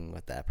connecting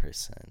with that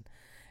person,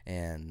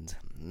 and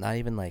not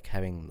even like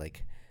having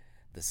like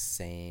the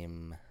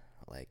same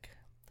like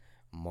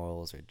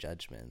morals or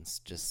judgments,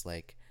 just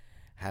like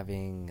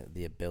having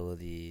the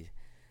ability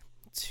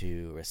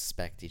to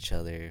respect each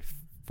other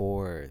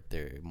for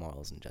their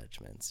morals and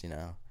judgments,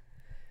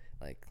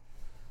 like,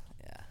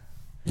 yeah.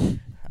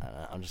 I don't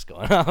know, I'm just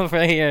going off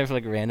right here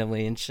like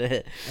randomly and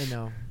shit. I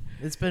know.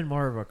 It's been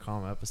more of a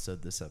calm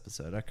episode this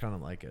episode. I kind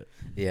of like it.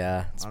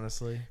 Yeah.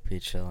 Honestly. Pretty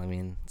chill. I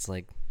mean, it's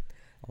like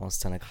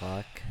almost 10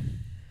 o'clock.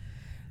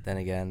 Then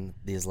again,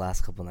 these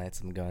last couple nights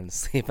I'm going to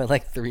sleep at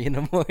like 3 in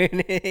the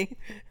morning.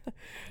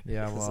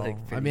 Yeah, well, like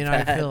I mean,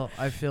 bad.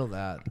 I feel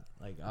that.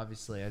 Like,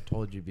 obviously, I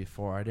told you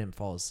before, I didn't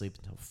fall asleep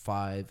until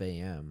 5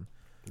 a.m.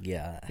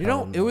 Yeah.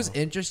 It was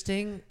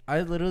interesting.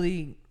 I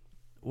literally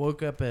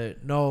woke up I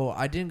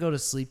didn't go to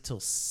sleep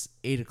till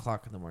 8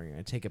 o'clock in the morning.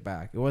 I take it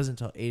back. It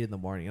wasn't until 8 in the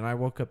morning. And I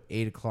woke up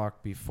 8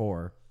 o'clock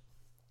before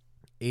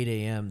 8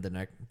 a.m.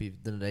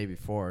 the day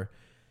before.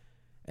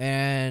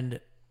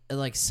 And at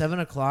like 7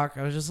 o'clock,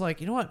 I was just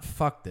like, you know what?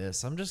 Fuck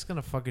this. I'm just going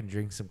to fucking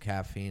drink some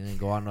caffeine and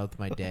go on with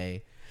my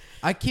day.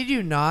 I kid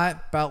you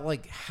not, about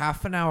like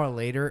half an hour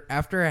later,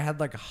 after I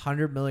had like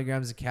 100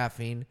 milligrams of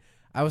caffeine,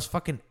 I was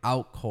fucking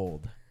out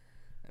cold.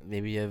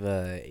 Maybe you have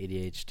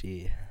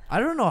ADHD. I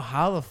don't know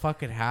how the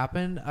fuck it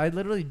happened. I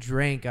literally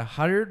drank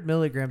 100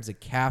 milligrams of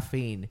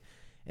caffeine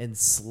and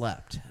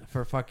slept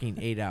for fucking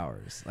 8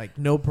 hours. Like,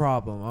 no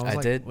problem. I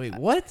was wait,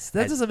 what?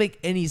 That doesn't make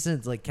any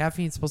sense. Like,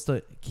 caffeine's supposed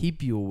to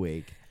keep you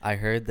awake. I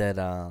heard that,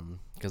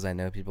 because I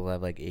know people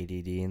have, like,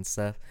 ADD and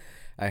stuff.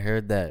 I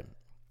heard that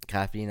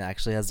caffeine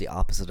actually has the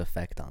opposite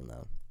effect on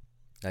them.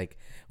 Like,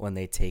 when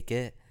they take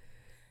it,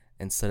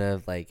 instead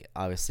of, like,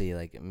 obviously,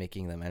 like,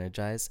 making them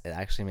energized, it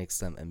actually makes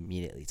them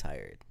immediately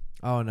tired.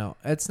 Oh, no.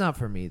 It's not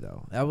for me,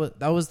 though. That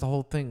was the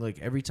whole thing. Like,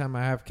 every time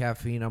I have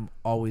caffeine, I'm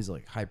always,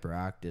 like,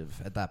 hyperactive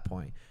at that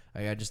point.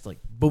 Like, I just, like,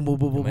 boom, boom,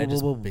 boom, boom, boom,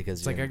 boom.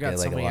 Because it's like I got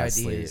so many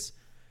ideas.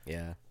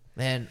 Yeah.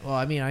 And, well,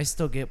 I mean, I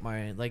still get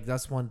my, like,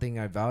 that's one thing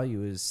I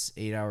value is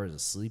 8 hours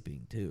of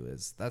sleeping, too.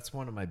 That's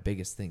one of my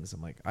biggest things.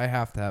 I'm like, I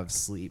have to have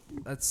sleep.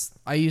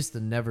 I used to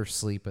never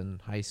sleep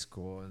in high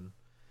school, and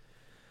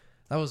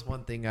that was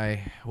one thing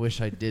I wish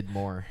I did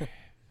more.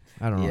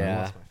 I don't know. Yeah.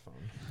 I lost my phone.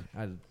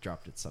 I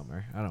dropped it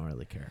somewhere. I don't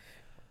really care.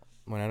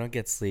 When I don't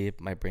get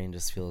sleep, my brain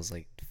just feels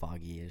like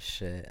foggy as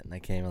shit, and I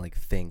can't even like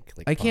think.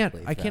 Like I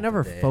can't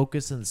ever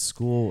focus in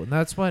school, and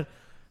that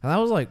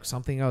was like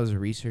something I was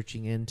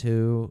researching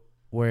into,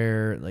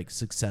 where like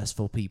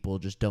successful people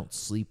just don't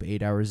sleep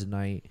 8 hours a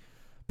night.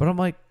 But I'm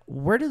like,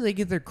 where do they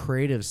get their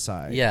creative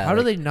side? Yeah, how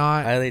do they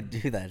not? How do they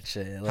do that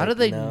shit? Like, how do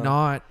they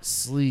not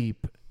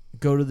sleep?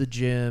 Go to the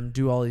gym,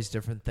 do all these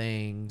different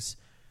things,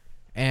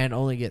 and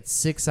only get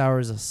 6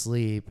 hours of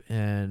sleep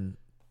and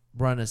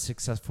run a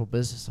successful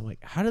business. I'm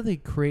like, how do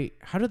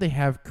they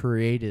have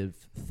creative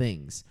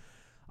things?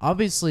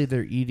 Obviously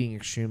they're eating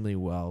extremely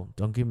well.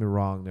 Don't get me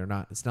wrong.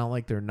 It's not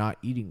like they're not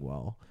eating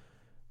well,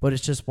 but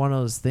it's just one of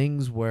those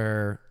things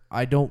where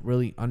I don't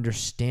really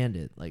understand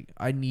it. Like,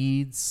 I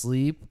need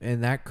sleep,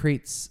 and that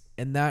creates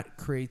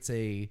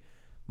a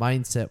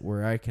mindset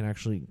where I can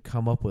actually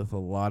come up with a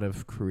lot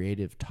of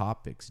creative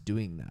topics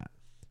doing that.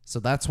 So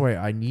that's why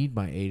I need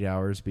my 8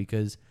 hours,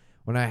 because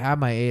when I have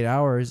my 8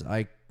 hours,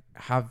 I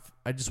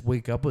just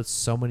wake up with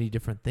so many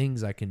different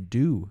things I can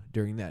do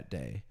during that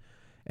day.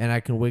 And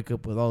I can wake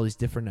up with all these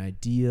different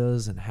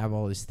ideas and have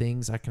all these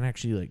things. I can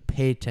actually like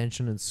pay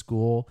attention in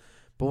school.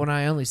 But when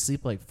I only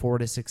sleep like 4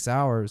 to 6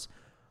 hours,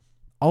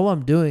 all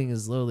I'm doing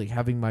is literally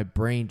having my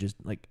brain just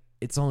like,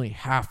 it's only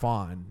half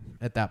on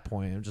at that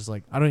point. I'm just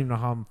like, I don't even know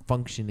how I'm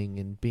functioning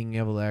and being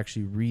able to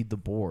actually read the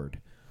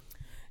board.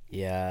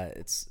 Yeah,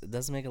 it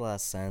doesn't make a lot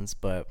of sense,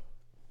 but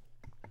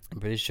I'm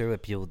pretty sure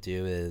what people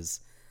do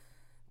is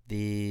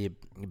the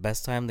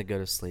best time to go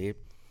to sleep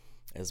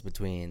is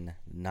between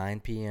 9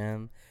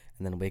 p.m.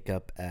 and then wake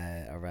up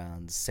at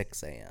around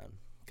 6 a.m.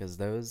 Because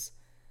those...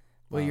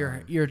 Well,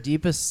 your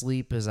deepest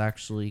sleep is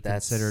actually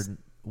considered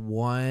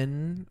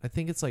I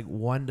think it's like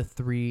 1 to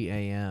 3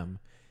 a.m.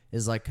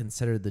 is like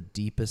considered the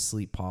deepest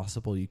sleep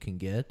possible you can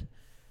get.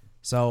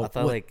 So I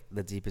thought like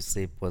the deepest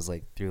sleep was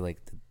like through like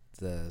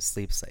the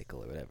sleep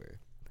cycle or whatever.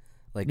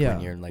 Like yeah.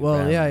 when you're like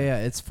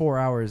it's 4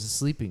 hours of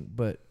sleeping,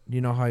 but you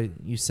know how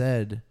you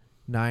said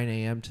 9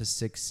 a.m. to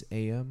 6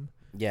 a.m.?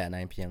 Yeah,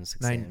 9 p.m.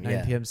 6 a.m.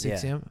 9 p.m.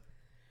 6 a.m.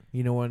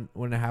 You know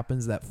when it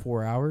happens that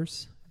 4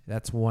 hours?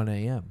 That's 1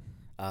 a.m.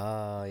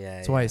 Oh, yeah.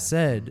 That's why I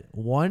said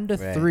 1 to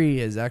 3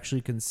 is actually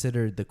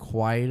considered the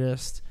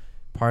quietest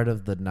part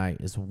of the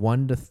night, is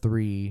 1 to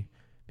 3,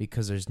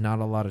 because there's not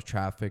a lot of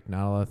traffic,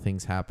 not a lot of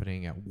things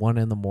happening at 1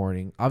 in the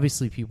morning.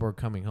 Obviously, people are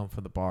coming home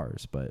from the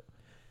bars, but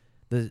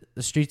the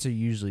streets are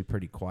usually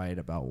pretty quiet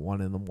about 1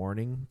 in the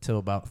morning till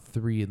about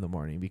 3 in the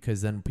morning,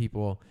 because then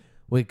people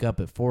wake up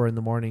at 4 in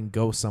the morning,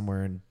 go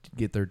somewhere, and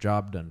get their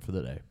job done for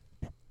the day.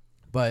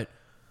 But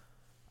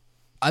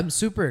I'm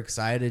super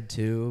excited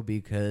too,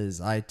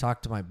 because I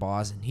talked to my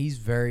boss, and he's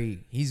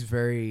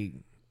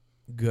very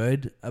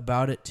good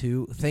about it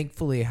too.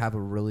 Thankfully, I have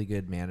a really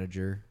good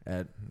manager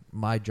at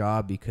my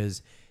job,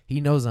 because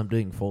he knows I'm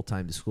doing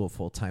full-time school,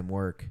 full-time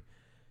work.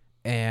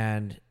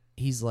 And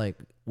he's like,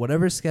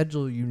 whatever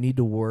schedule you need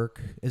to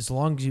work, as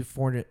long as you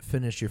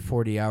finish your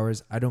 40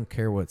 hours, I don't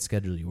care what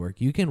schedule you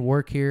work. You can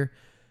work here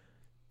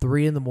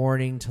 3 in the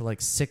morning to like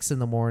 6 in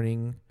the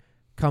morning.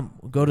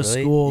 Go to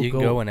school. You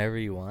can go whenever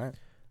you want.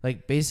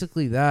 Like,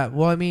 basically that.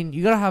 Well, I mean,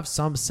 you got to have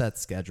some set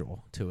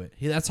schedule to it.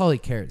 That's all he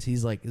cares.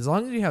 He's like, as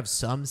long as you have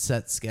some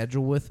set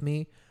schedule with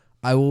me,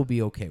 I will be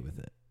okay with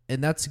it.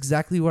 And that's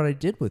exactly what I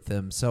did with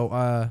him. So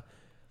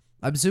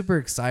I'm super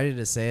excited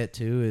to say it,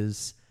 too,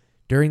 is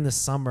during the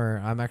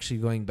summer, I'm actually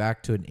going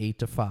back to an 8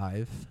 to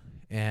 5,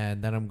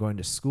 and then I'm going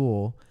to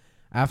school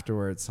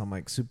afterwards. So I'm,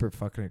 like, super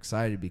fucking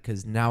excited,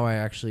 because now I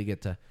actually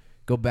get to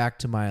go back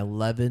to my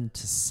 11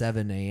 to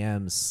 7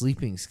 a.m.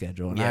 sleeping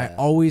schedule. And I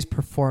always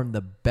performed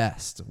the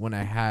best when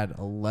I had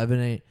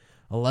 11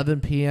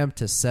 p.m.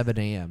 to 7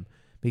 a.m.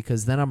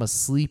 because then I'm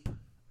asleep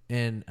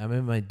and I'm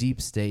in my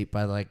deep state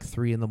by like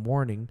 3 in the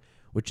morning,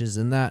 which is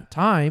in that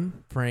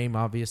time frame,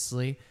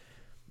 obviously.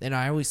 And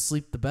I always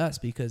sleep the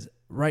best, because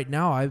right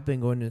now I've been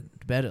going to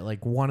bed at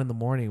like 1 in the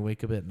morning,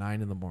 wake up at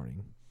 9 in the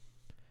morning.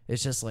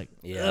 It's just like,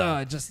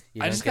 I just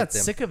got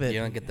sick of it.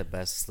 You don't get the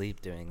best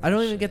sleep doing that. I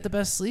don't even get the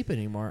best sleep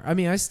anymore. I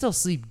mean, I still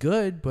sleep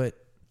good, but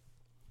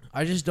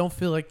I just don't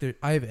feel like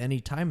I have any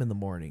time in the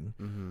morning.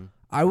 Mm-hmm.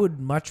 I would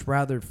much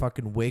rather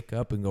fucking wake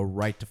up and go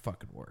right to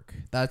fucking work.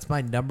 That's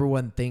my number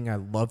one thing I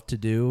love to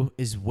do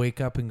is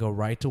wake up and go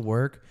right to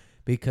work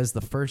because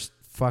the first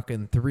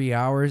fucking 3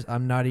 hours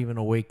I'm not even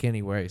awake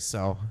anyway.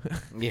 So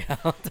Yeah.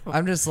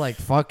 I'm just like,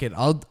 fuck it.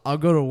 I'll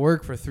go to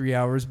work for 3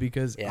 hours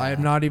because Yeah. I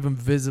am not even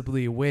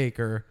visibly awake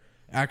or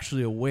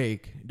actually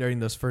awake during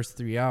those first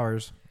 3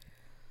 hours.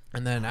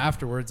 And then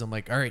afterwards I'm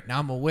like, all right, now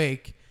I'm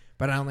awake,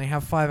 but I only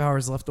have 5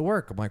 hours left to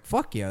work. I'm like,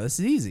 fuck yeah, this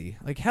is easy.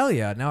 Like, hell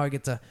yeah. Now I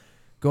get to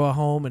go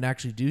home and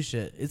actually do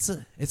shit. It's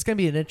going to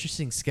be an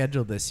interesting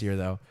schedule this year,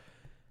 though.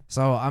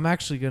 So I'm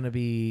actually going to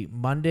be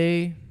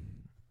Monday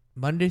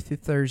through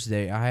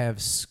Thursday. I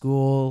have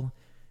school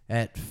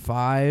at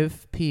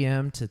 5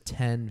 p.m. to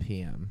 10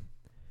 p.m.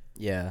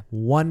 Yeah.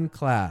 One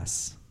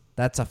class.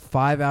 That's a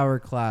 5-hour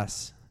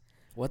class.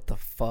 What the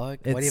fuck?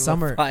 It's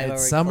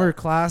summer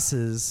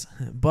classes,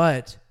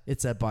 but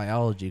it's a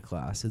biology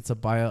class. It's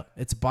bio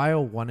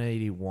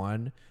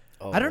 181.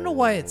 Oh. I don't know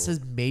why it says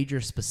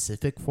major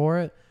specific for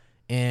it.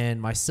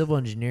 And my civil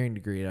engineering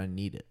degree, I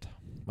need it.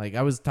 Like,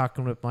 I was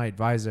talking with my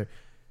advisor.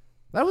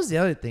 That was the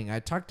other thing.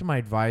 I talked to my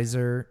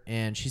advisor,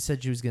 and she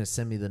said she was going to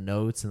send me the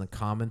notes and the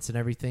comments and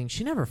everything.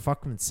 She never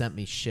fucking sent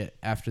me shit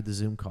after the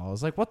Zoom call. I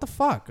was like, what the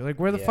fuck?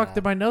 Like, where the fuck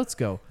did my notes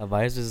go?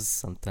 Advisors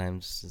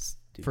sometimes just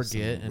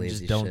forget and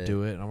just don't shit.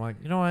 do it. And I'm like,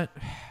 you know what?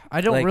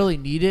 I don't really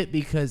need it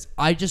because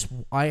I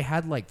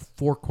had like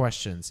 4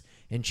 questions,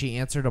 and she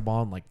answered them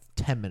all in like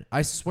 10 minutes.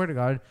 I swear to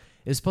God,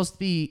 it's supposed to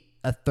be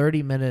a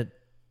 30-minute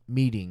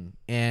meeting,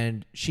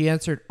 and she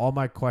answered all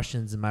my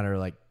questions in a matter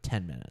of like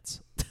 10 minutes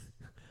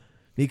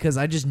because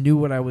I just knew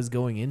what I was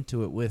going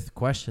into it with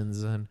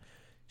questions, and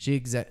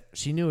she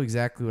knew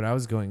exactly what I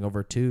was going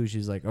over too.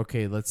 She's like,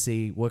 okay, let's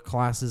see what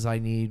classes I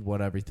need,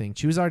 what everything.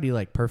 She was already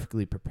like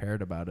perfectly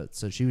prepared about it,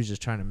 so she was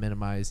just trying to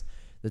minimize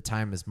the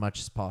time as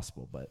much as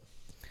possible. But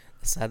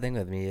the sad thing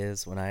with me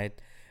is when I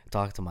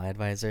talk to my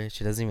advisor,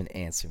 she doesn't even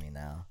answer me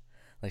now.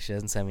 Like, she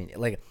doesn't send me,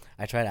 like,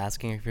 I tried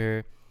asking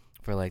her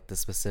for like the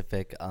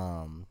specific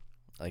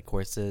like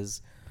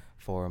courses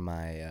for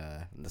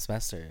my next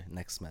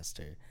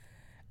semester.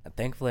 And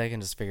thankfully I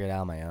can just figure it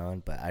out on my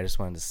own, but I just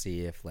wanted to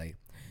see if like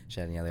she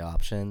had any other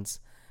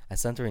options. I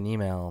sent her an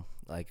email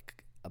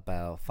like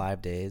about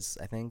 5 days,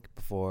 I think,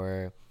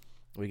 before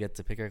we get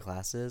to pick our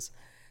classes.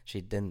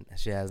 She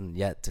hasn't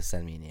yet to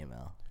send me an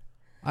email.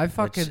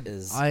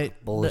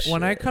 Bullshit.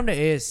 When I come to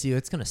ASU,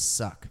 it's gonna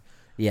suck.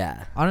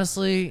 Yeah.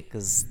 Honestly,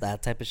 because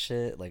that type of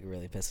shit like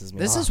really pisses me off.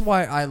 This is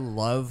why I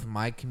love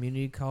my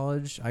community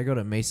college. I go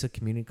to Mesa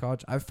Community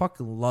College. I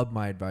fucking love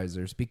my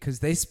advisors because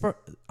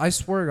I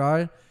swear to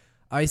God,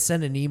 I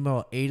send an email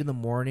at 8 in the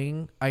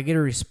morning. I get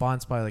a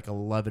response by like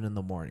 11 in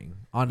the morning.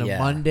 On a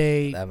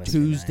Monday,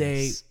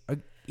 Tuesday,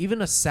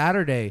 even a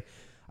Saturday,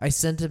 I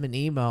sent them an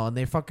email and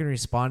they fucking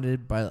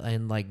responded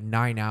in like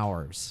 9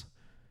 hours.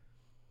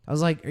 I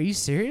was like, are you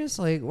serious?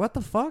 Like, what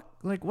the fuck?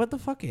 Like, what the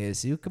fuck,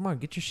 ASU? Come on,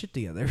 get your shit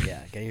together.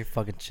 Yeah, get your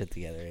fucking shit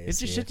together, ASU.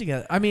 Get your shit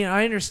together. I mean,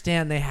 I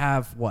understand they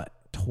have,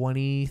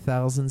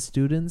 20,000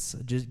 students?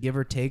 Just give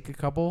or take a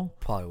couple?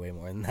 Probably way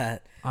more than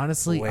that.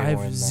 Honestly, I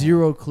have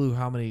zero clue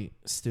how many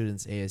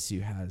students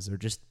ASU has, or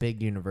just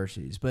big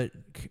universities. But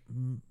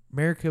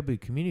Maricopa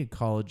Community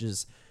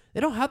Colleges, they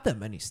don't have that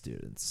many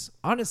students.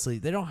 Honestly,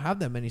 they don't have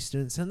that many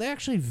students, and they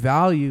actually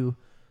value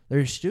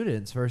their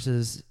students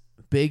versus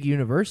big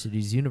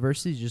universities.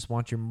 Universities just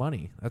want your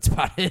money. That's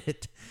about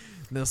it.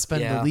 They'll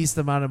spend the least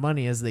amount of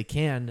money as they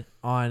can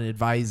on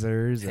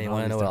advisors. And you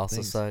want to know what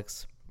also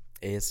sucks?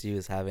 ASU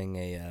is having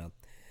a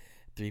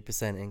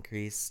 3%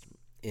 increase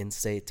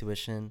in-state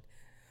tuition,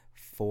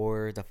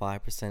 4 to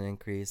 5%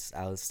 increase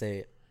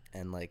out-of-state,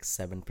 and like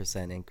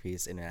 7%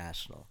 increase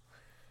international.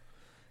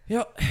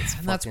 Yep,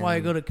 and that's why I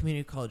go to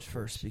community college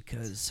first,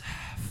 because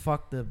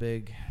fuck the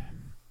big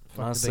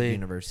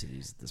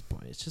universities at this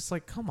point. It's just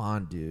like, come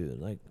on, dude.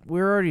 Like,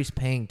 we're already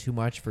paying too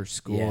much for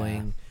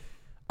schooling. Yeah.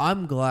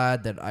 I'm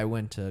glad that I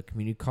went to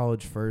community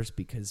college first,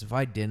 because if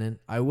I didn't,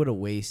 I would have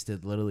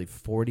wasted literally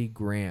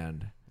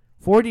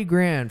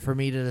 $40,000 for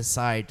me to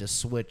decide to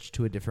switch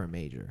to a different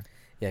major.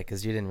 Yeah,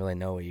 because you didn't really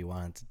know what you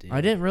wanted to do.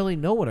 I didn't really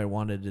know what I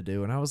wanted to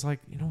do, and I was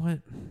like, you know what?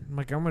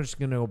 I'm just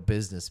going to go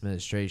business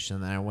administration.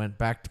 And then I went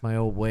back to my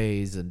old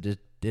ways and did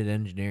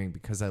engineering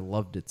because I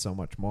loved it so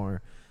much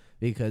more,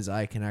 because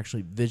I can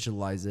actually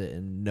visualize it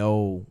and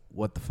know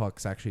what the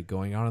fuck's actually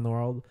going on in the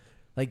world.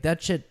 Like,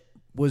 that shit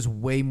was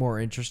way more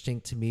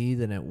interesting to me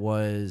than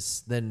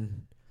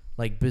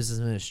like business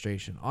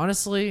administration.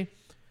 Honestly,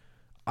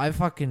 I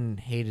fucking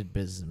hated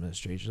business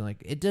administration.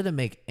 Like, it didn't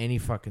make any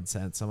fucking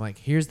sense. I'm like,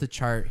 here's the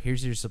chart,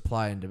 here's your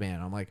supply and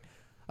demand. I'm like,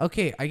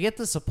 okay, I get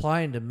the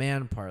supply and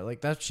demand part.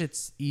 Like, that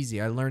shit's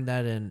easy. I learned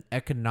that in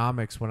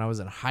economics when I was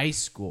in high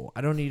school.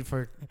 I don't need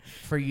for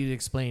you to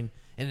explain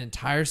an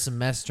entire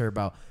semester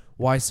about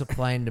why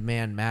supply and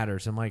demand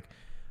matters. I'm like,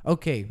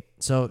 okay,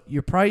 so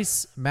your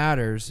price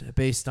matters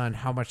based on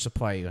how much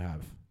supply you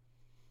have.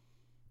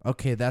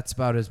 Okay, that's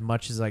about as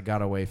much as I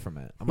got away from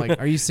it. I'm like,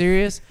 are you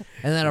serious?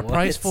 And then a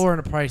price floor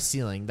and a price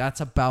ceiling. That's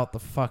about the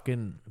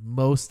fucking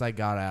most I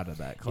got out of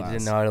that class. You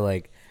didn't know how to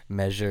like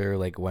measure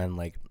like when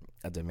like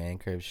a demand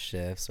curve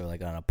shifts or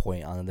like on a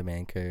point on the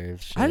demand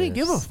curve shifts. I didn't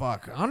give a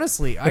fuck.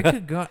 Honestly, I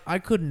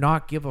could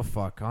not give a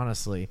fuck,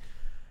 honestly.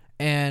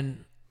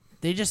 And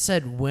they just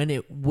said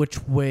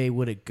which way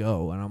would it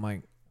go? And I'm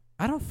like,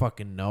 I don't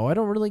fucking know. I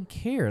don't really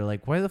care.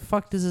 Like, why the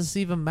fuck does this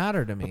even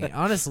matter to me?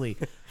 Honestly,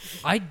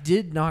 I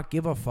did not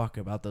give a fuck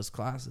about those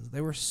classes.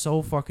 They were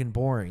so fucking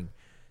boring.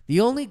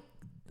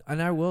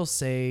 And I will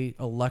say,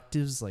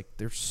 electives, like,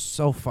 they're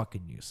so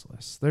fucking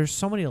useless. There's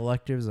so many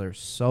electives that are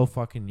so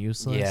fucking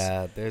useless.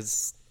 Yeah,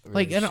 there's really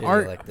like in shitty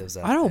art. electives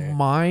out I don't there.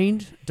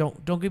 mind.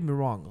 Don't get me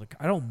wrong. Like,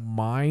 I don't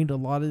mind a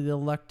lot of the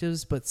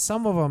electives, but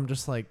some of them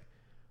just like,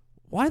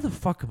 why the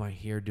fuck am I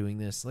here doing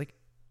this? Like,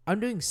 I'm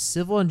doing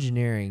civil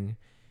engineering.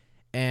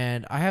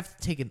 And I have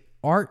to take an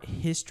art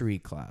history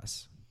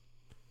class.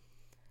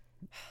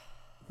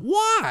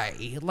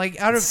 Why?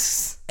 Like, out of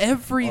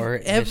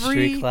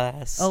every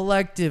class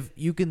elective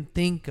you can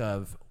think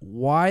of,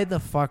 why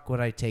the fuck would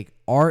I take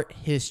art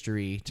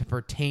history to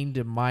pertain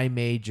to my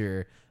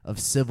major of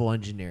civil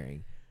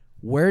engineering?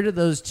 Where do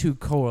those two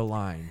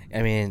co-align?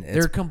 I mean,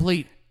 they're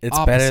complete It's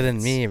opposites. better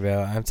than me,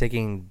 bro. I'm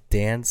taking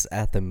dance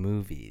at the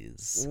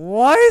movies.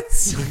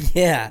 What?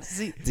 Yeah.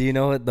 See, do you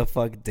know what the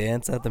fuck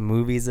dance at the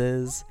movies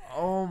is?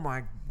 Oh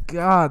my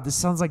god, this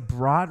sounds like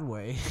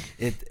Broadway.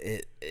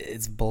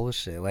 It's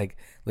bullshit. Like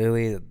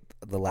literally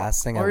the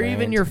last thing I or learned,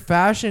 even your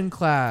fashion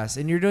class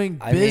and you're doing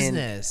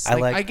business. I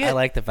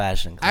like the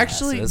fashion class.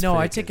 Actually, no,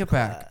 I take it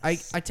back. I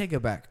take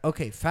it back.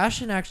 Okay,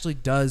 fashion actually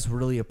does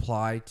really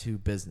apply to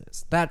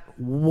business. That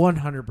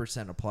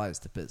 100% applies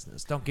to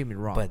business. Don't get me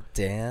wrong. But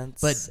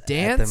dance at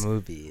the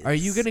movies. Are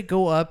you going to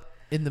go up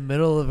in the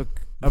middle of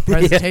a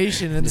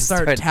presentation and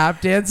start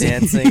tap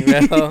dancing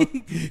bro.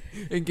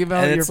 and give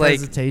out your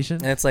presentation?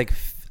 And it's like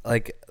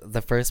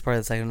the first part of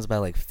the section is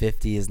about like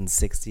 50s and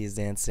 60s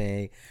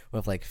dancing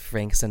with like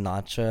Frank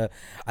Sinatra.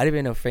 I didn't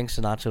even know Frank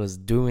Sinatra was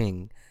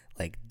doing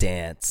like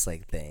dance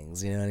like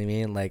things. You know what I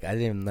mean? Like I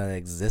didn't even know that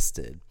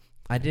existed.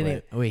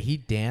 Wait, he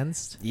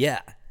danced?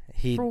 Yeah,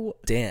 he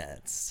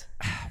danced.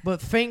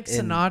 But Frank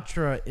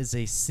Sinatra is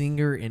a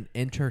singer and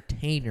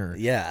entertainer.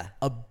 Yeah,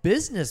 a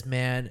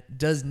businessman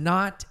does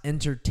not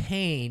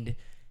entertain.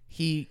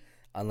 He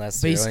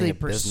unless basically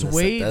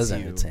persuades you.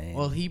 Entertain.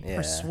 Well,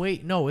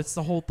 No, it's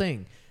the whole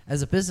thing.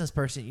 As a business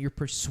person, you're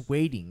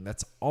persuading.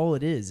 That's all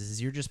it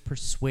is you're just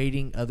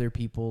persuading other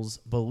people's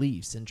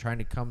beliefs and trying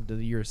to come to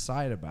your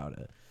side about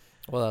it.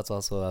 Well, that's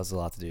a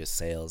lot to do with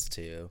sales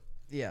too.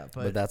 Yeah,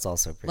 but that's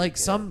also pretty like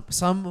good.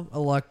 some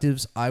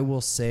electives I will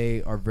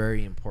say are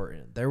very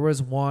important. There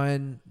was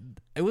one.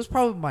 It was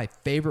probably my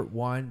favorite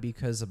one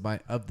because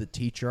of the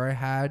teacher I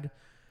had.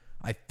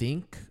 I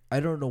think, I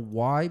don't know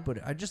why, but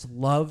I just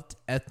loved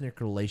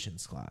ethnic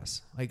relations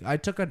class. Like, I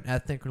took an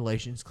ethnic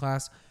relations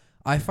class.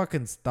 I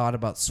fucking thought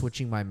about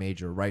switching my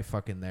major right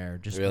fucking there.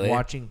 Just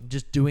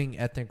just doing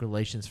ethnic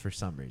relations for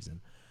some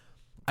reason.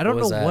 I don't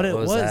know what it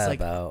was.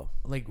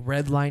 Like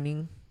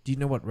redlining. Do you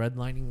know what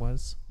redlining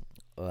was?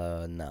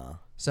 No.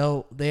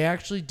 So they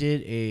actually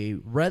did a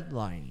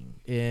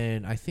redlining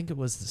in, I think it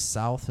was the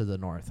south or the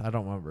north. I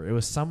don't remember. It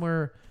was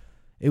somewhere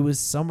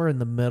in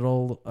the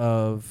middle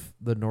of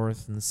the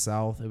north and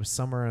south. It was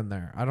somewhere in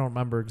there. I don't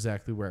remember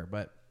exactly where,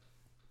 but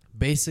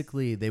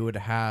basically they would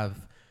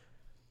have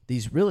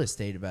these real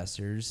estate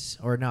investors,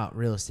 or not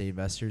real estate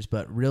investors,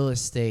 but real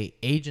estate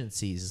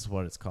agencies is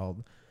what it's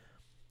called,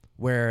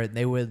 where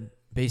they would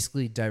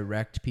basically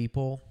direct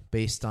people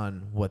based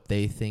on what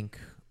they think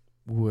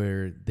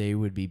where they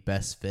would be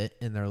best fit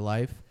in their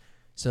life.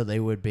 So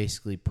they would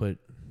basically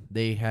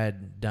they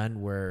had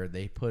done where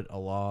they put a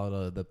lot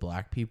of the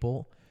black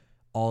people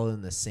all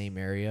in the same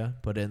area,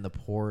 but in the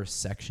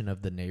poorest section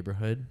of the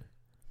neighborhood.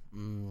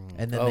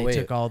 And then they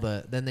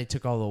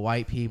took all the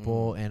white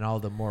people and all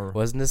the more.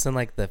 Wasn't this in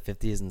like the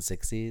 50s and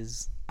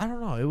 60s? I don't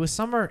know. It was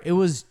somewhere. It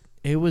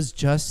was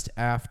just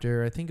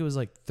after. I think it was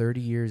like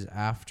 30 years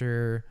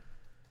after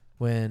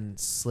when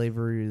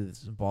slavery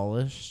was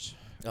abolished.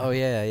 Oh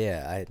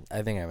yeah.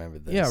 I think I remember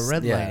this. Yeah,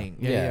 redlining.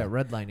 Yeah,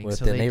 redlining. With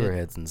the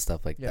neighborhoods and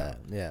stuff like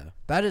that. Yeah.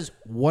 That is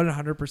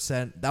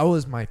 100%. That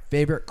was my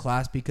favorite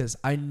class because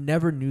I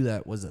never knew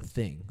that was a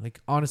thing. Like,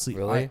 honestly,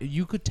 really?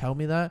 You could tell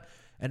me that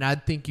and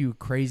I'd think you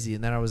crazy.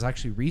 And then I was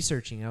actually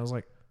researching and I was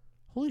like,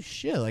 holy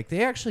shit, like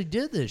they actually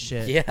did this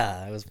shit.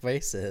 Yeah, it was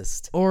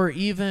racist. Or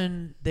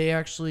even they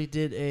actually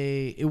did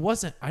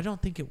I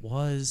don't think it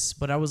was,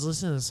 but I was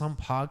listening to some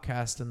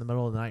podcast in the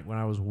middle of the night when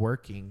I was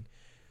working.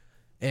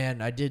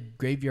 And I did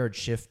graveyard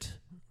shift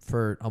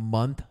for a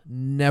month.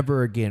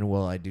 Never again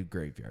will I do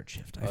graveyard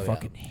shift. I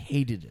fucking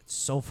hated it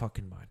so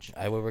fucking much.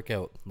 I would work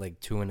out like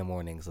 2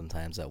 a.m.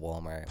 sometimes at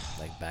Walmart,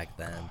 like back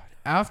then.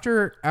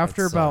 After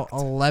about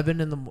 11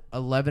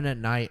 at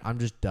night, I'm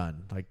just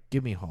done. Like,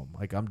 give me home.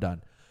 Like, I'm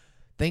done.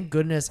 Thank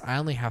goodness I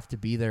only have to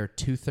be there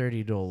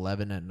 2:30 to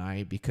 11 at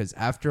night because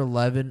after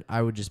 11,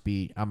 I would just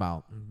be, I'm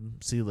out.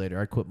 See you later.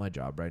 I quit my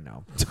job right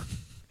now.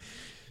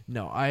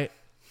 No,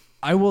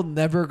 I will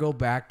never go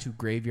back to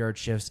graveyard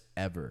shifts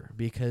ever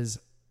because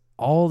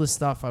all the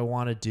stuff I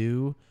want to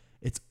do,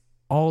 it's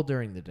all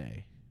during the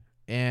day.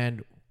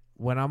 And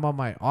when I'm on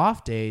my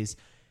off days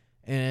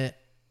and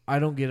I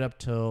don't get up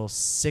till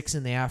 6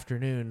 in the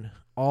afternoon,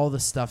 all the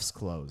stuff's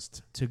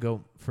closed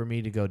for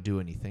me to go do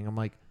anything. I'm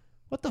like,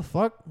 what the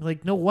fuck?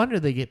 Like, no wonder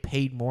they get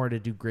paid more to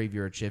do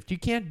graveyard shift. You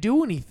can't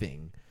do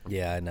anything.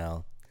 Yeah, I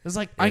know. It's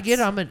like, I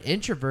get I'm an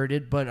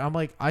introverted, but I'm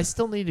like, I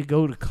still need to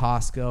go to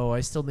Costco.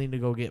 I still need to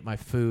go get my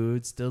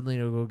food. Still need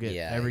to go get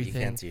everything.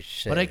 You can't do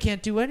shit. But I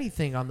can't do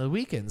anything on the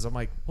weekends. I'm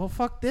like, well,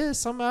 fuck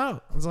this. I'm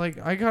out. I was like,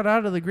 I got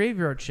out of the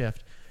graveyard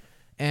shift.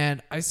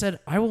 And I said,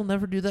 I will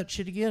never do that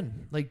shit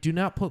again. Like, do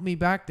not put me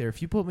back there.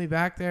 If you put me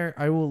back there,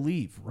 I will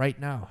leave right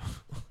now.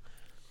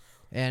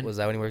 And was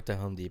that when you worked at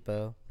Home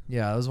Depot?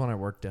 Yeah, that was when I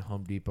worked at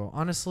Home Depot.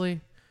 Honestly,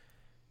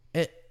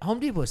 Home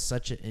Depot was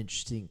such an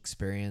interesting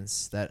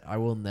experience that I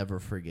will never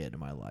forget in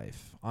my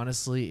life.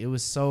 Honestly, it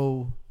was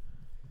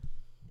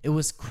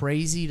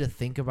crazy to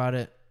think about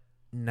it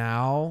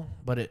now,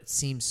 but it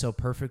seems so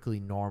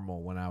perfectly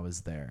normal when I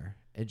was there.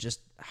 It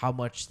just how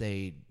much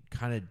they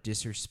kind of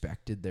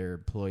disrespected their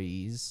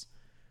employees.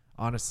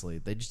 Honestly,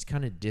 they just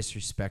kind of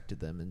disrespected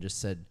them and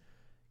just said,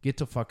 get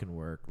to fucking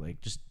work.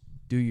 Like, just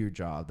do your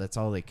job. That's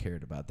all they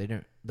cared about. They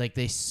don't, like,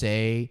 they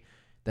say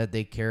that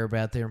they care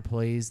about their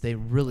employees. They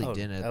really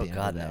didn't at the end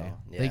of the day. No.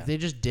 Yeah. Like, they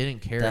just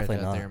didn't care Definitely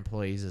about not. their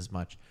employees as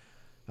much.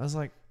 I was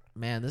like,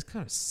 man, this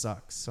kind of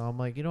sucks. So I'm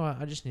like, you know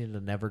what? I just need to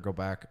never go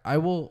back. I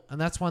will, and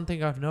that's one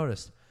thing I've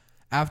noticed.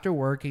 After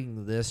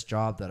working this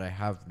job that I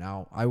have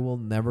now, I will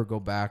never go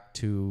back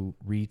to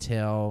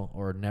retail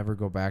or never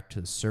go back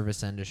to the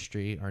service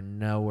industry or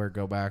nowhere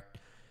go back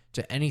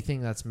to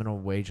anything that's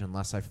minimum wage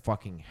unless I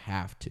fucking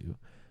have to.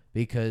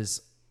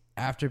 Because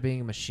after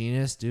being a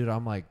machinist, dude,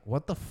 I'm like,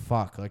 what the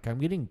fuck? Like, I'm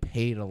getting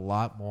paid a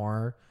lot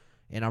more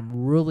and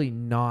I'm really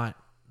not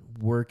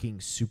working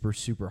super,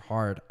 super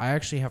hard. I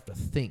actually have to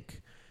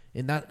think.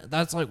 And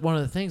that's like one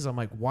of the things I'm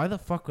like, why the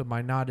fuck am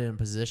I not in a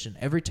position?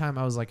 Every time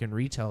I was like in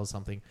retail or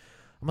something,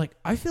 I'm like,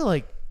 I feel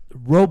like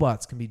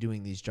robots can be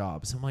doing these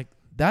jobs. I'm like,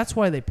 that's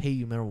why they pay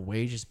you minimum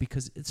wage, is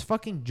because it's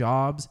fucking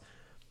jobs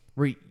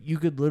where you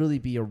could literally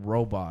be a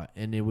robot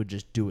and it would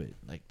just do it.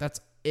 Like, that's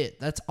it.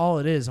 That's all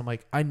it is. I'm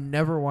like, I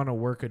never want to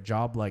work a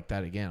job like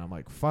that again. I'm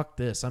like, fuck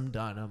this. I'm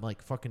done. I'm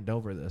like fucking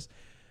over this.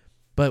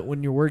 But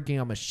when you're working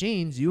on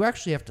machines, you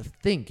actually have to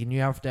think and you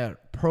have to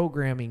have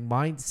programming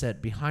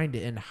mindset behind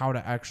it and how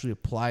to actually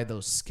apply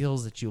those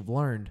skills that you've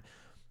learned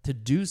to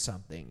do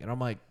something. And I'm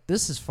like,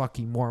 this is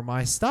fucking more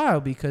my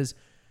style, because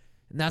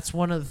and that's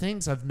one of the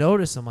things I've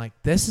noticed. I'm like,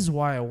 this is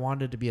why I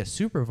wanted to be a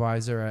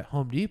supervisor at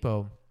Home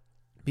Depot,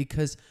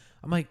 because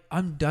I'm like,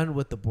 I'm done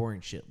with the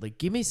boring shit. Like,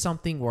 give me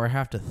something where I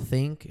have to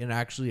think and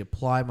actually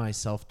apply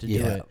myself to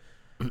do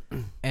it.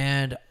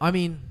 And I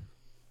mean,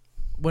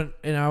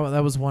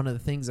 that was one of the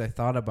things I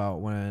thought about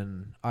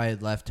when I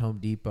had left Home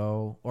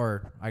Depot,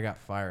 or I got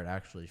fired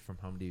actually from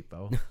Home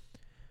Depot.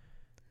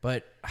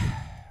 But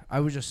I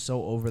was just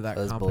so over that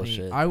company.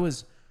 Bullshit. I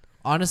was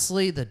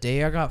honestly, the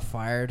day I got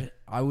fired,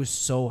 I was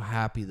so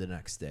happy the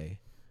next day.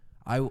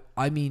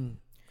 I mean,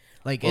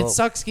 like, it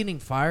sucks getting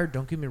fired,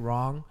 don't get me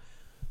wrong,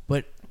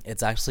 but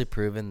it's actually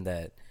proven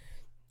that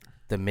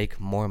to make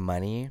more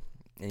money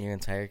in your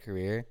entire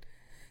career,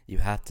 you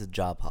have to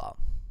job hop.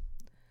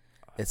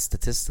 It's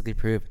statistically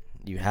proven.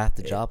 You have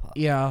to job hop.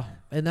 Yeah,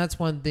 and that's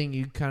one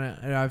thing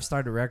I've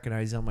started to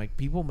recognize. I'm like,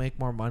 people make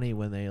more money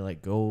when they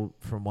like go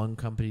from one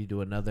company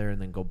to another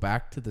and then go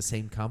back to the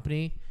same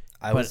company.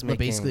 But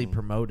basically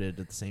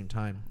promoted at the same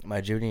time. My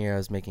junior year, I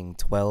was making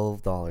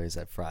 $12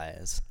 at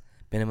Fry's,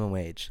 minimum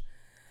wage.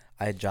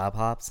 I job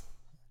hopped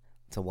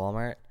to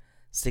Walmart,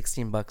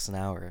 $16 an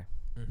hour.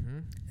 Mm-hmm.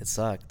 It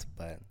sucked,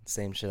 but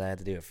same shit I had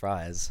to do at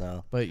Fry's.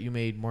 So, but you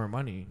made more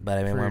money. But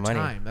I made more money.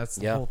 Time. That's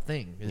the whole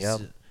thing. You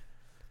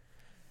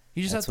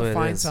just That's have to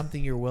find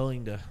something you're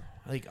willing to.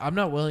 Like, I'm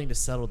not willing to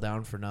settle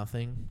down for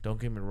nothing. Don't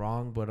get me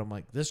wrong, but I'm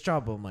like, this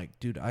job, I'm like,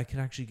 dude, I can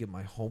actually get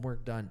my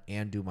homework done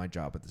and do my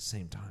job at the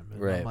same time.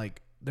 And right. I'm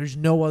like, there's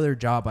no other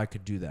job I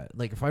could do that.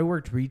 Like, if I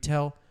worked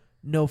retail,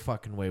 no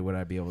fucking way would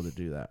I be able to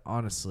do that,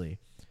 honestly.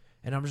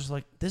 And I'm just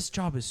like, this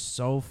job is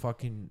so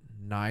fucking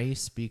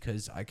nice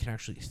because I can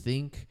actually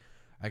think.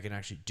 I can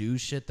actually do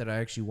shit that I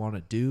actually want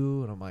to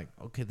do. And I'm like,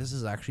 okay, this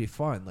is actually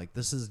fun. Like,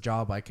 this is a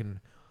job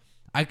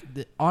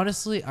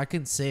honestly, I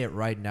can say it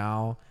right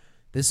now.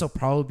 This will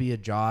probably be a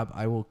job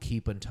I will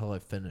keep until I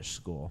finish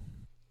school.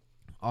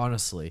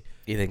 Honestly.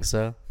 You think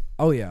so?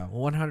 Oh, yeah.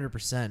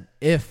 100%.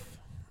 If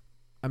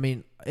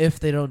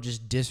they don't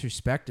just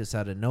disrespect us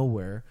out of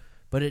nowhere.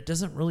 But it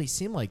doesn't really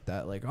seem like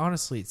that. Like,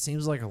 honestly, it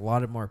seems like a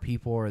lot of more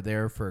people are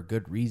there for a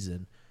good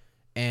reason.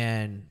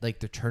 And, like,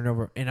 the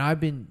turnover. And I've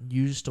been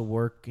used to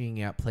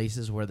working at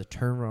places where the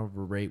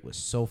turnover rate was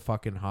so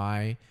fucking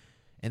high.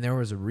 And there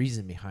was a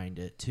reason behind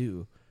it,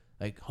 too.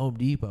 Like, Home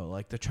Depot.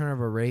 Like, the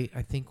turnover rate,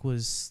 I think,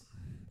 was...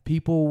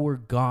 People were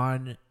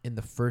gone in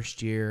the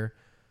first year.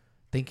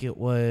 I think it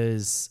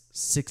was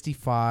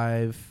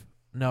 65.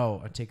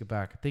 No, I take it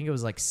back. I think it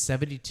was like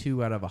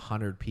 72 out of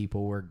 100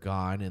 people were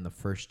gone in the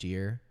first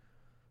year.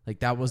 Like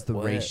that was the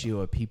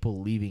ratio of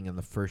people leaving in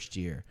the first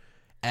year.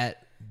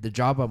 At the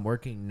job I'm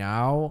working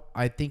now,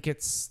 I think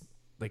it's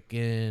like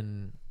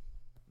in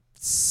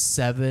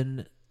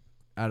 7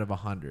 out of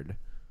 100.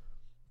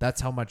 That's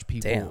how much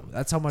people. Damn.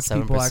 That's how much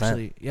 7%. people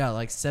actually. Yeah,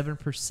 like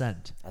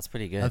 7%. That's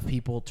pretty good. Of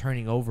people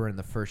turning over in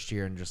the first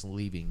year and just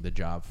leaving the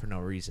job for no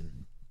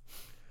reason.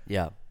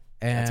 Yeah,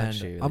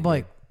 and really I'm good.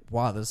 like,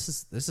 wow,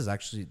 this is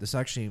actually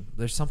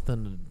there's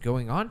something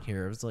going on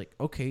here. It was like,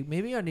 okay,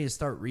 maybe I need to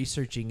start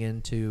researching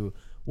into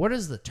what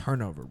is the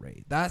turnover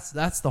rate. That's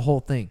the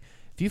whole thing.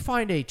 If you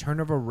find a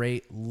turnover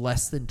rate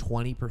less than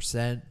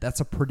 20%, that's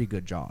a pretty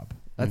good job.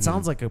 That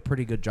sounds like a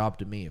pretty good job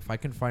to me. If I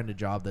can find a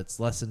job that's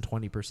less than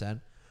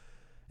 20%.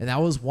 And that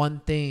was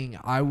one thing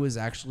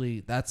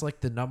that's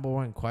like the number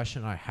one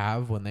question I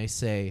have when they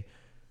say,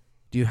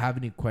 do you have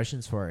any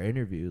questions for our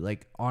interview?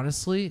 Like,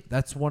 honestly,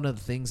 that's one of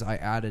the things I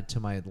added to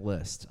my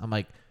list. I'm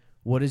like,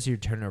 what is your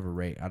turnover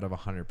rate out of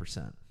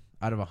 100%?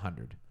 Out of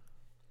 100?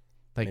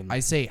 Like, I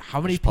say, how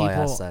many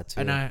people,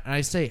 and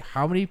I say,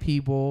 how many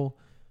people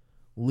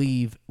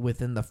leave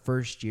within the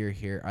first year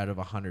here out of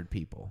 100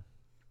 people?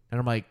 And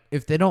I'm like,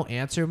 if they don't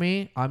answer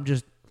me, I'm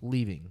just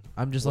leaving.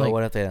 I'm just like,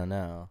 what if they don't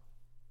know?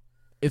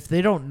 If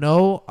they don't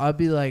know, I'll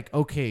be like,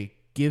 okay,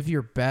 give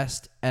your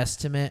best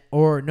estimate.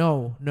 Or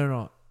no.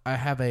 I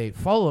have a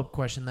follow-up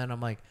question. Then I'm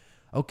like,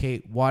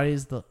 okay, what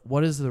is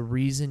the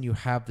reason you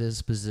have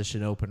this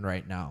position open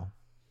right now?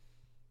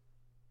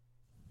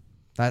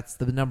 That's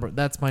the number.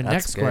 That's my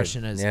next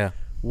question is,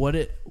 what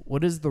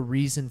is the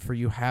reason for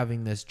you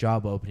having this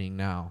job opening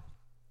now?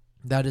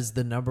 That is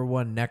the number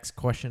one next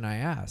question I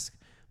ask.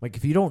 Like,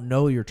 if you don't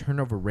know your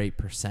turnover rate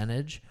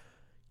percentage,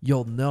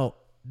 you'll know.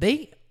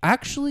 They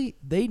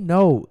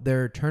know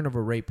their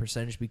turnover rate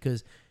percentage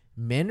because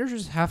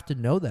managers have to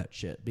know that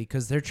shit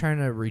because they're trying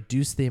to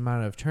reduce the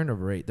amount of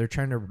turnover rate. They're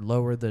trying to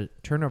lower the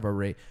turnover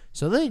rate.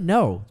 So they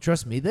know.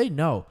 Trust me, they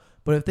know.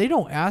 But if they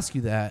don't ask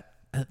you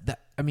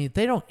if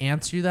they don't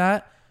answer you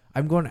that,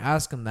 I'm going to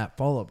ask them that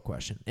follow-up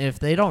question. If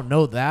they don't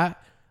know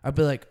that, I'd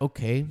be like,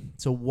 okay,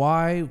 so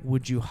why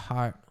would you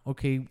hire?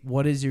 Okay,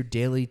 what is your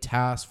daily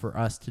task for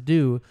us to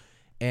do?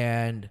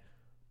 And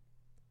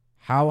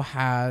how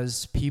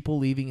has people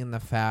leaving in the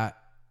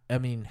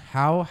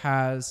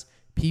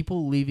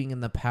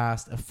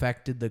past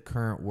affected the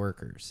current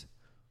workers?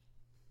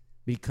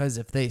 Because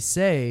if they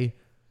say,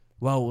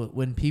 well,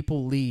 when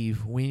people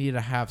leave, we need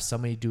to have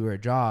somebody do our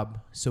job,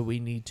 so we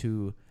need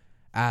to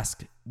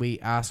ask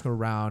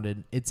around,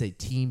 and it's a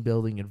team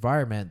building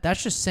environment.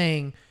 That's just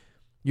saying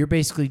you're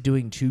basically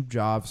doing two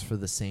jobs for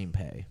the same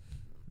pay.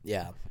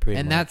 Yeah, pretty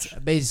much. And that's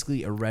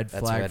basically a red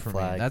flag for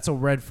me. That's a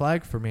red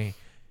flag for me.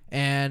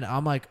 And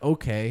I'm like,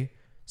 okay,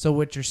 so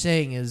what you're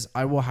saying is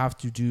I will have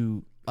to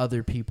do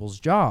other people's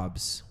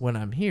jobs when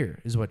I'm here,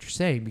 is what you're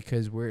saying,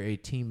 because we're a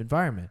team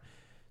environment.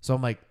 So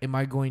I'm like, am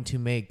I going to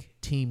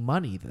make team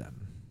money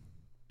then?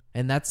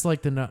 And that's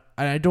like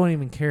I don't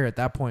even care at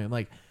that point. I'm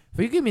like, if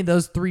you give me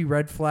those 3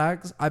 red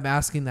flags, I'm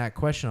asking that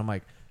question. I'm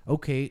like,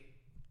 okay,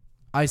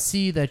 I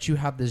see that you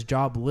have this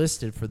job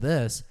listed for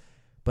this,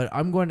 but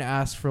I'm going to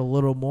ask for a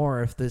little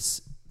more if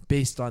this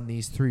based on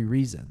these 3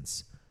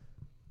 reasons.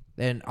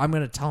 And I'm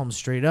going to tell them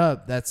straight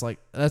up, that's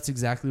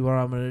exactly what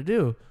I'm going to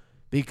do,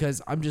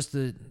 because I'm just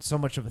so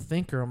much of a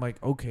thinker. I'm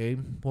like, okay,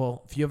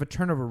 well, if you have a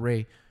turnover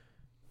rate,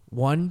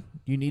 1,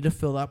 you need to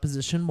fill that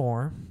position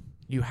more.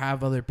 You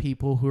have other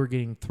people who are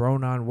getting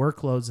thrown on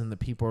workloads and the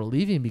people are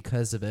leaving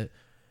because of it.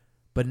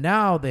 But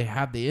now they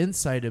have the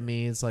insight of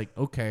me. It's like,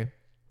 okay,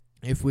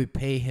 if we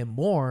pay him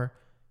more,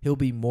 he'll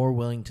be more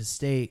willing to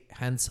stay,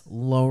 hence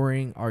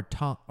lowering our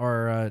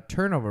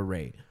turnover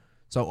rate.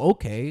 So,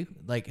 okay,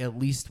 like at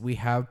least we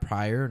have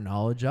prior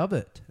knowledge of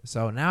it.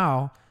 So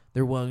now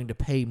they're willing to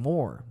pay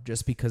more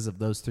just because of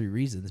those 3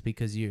 reasons,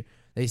 because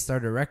they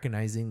started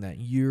recognizing that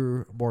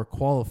you're more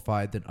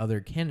qualified than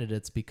other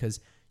candidates because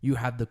you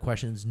have the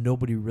questions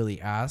nobody really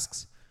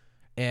asks.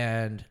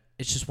 And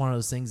it's just one of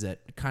those things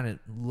that kind of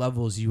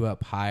levels you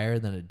up higher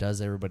than it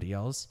does everybody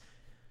else.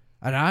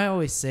 And I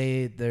always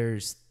say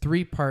there's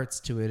 3 parts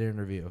to an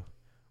interview,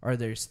 or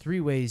there's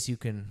 3 ways you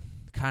can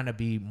kind of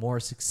be more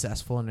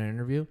successful in an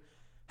interview.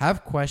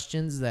 Have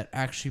questions that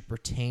actually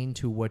pertain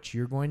to what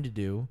you're going to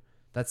do.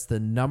 That's the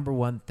number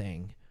one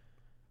thing.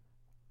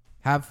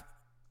 Have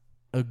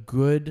a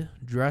good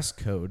dress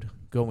code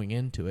going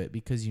into it,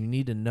 because you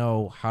need to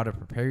know how to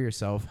prepare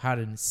yourself, how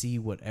to see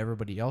what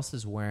everybody else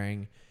is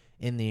wearing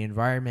in the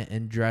environment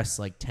and dress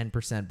like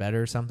 10%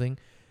 better or something.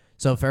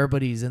 So if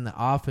everybody's in the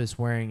office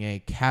wearing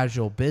a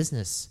casual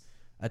business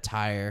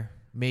attire,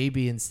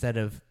 maybe instead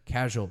of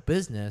casual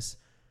business,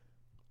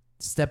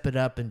 step it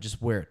up and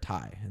just wear a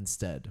tie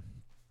instead.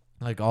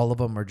 Like all of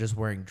them are just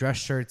wearing dress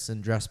shirts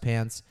and dress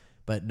pants,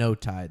 but no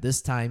tie.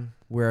 This time,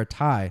 wear a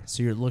tie,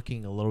 so you're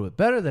looking a little bit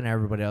better than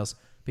everybody else,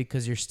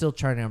 because you're still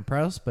trying to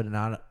impress, but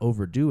not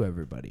overdo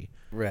everybody.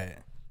 Right.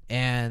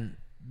 And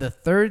the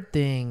third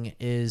thing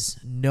is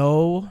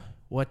know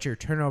what your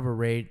turnover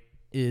rate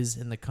is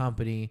in the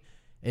company,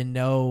 and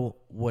know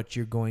what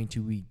you're going to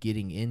be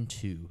getting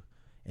into,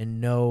 and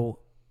know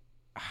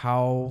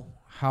how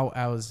how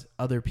has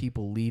other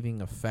people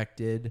leaving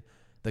affected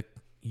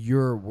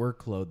your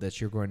workload that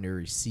you're going to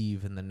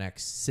receive in the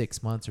next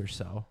 6 months or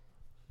so.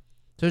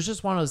 So it's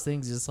just one of those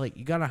things. It's like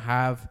you got to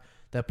have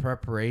that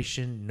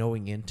preparation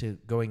going into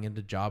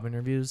job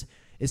interviews.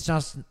 It's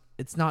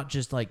not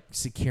just like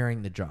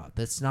securing the job.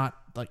 That's not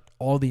like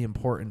all the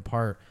important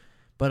part.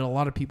 But a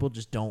lot of people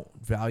just don't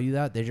value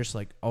that. They're just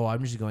like, oh,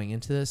 I'm just going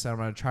into this. I'm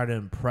going to try to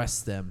impress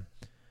them.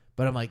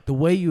 But I'm like, the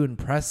way you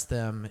impress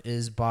them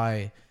is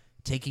by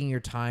taking your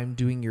time,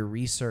 doing your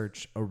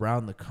research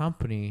around the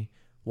company,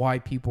 why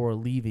people are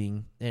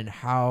leaving and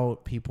how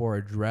people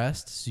are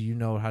dressed, so you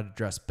know how to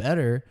dress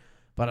better.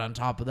 But on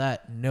top of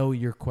that, know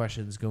your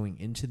questions going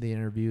into the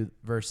interview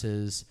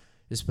versus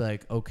just be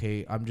like,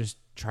 okay, I'm just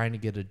trying to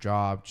get a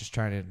job, just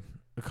trying to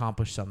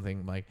accomplish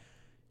something. Like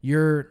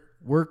your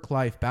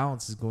work-life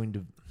balance is going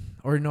to,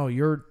 or no,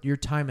 your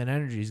time and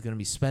energy is going to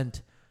be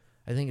spent.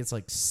 I think it's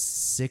like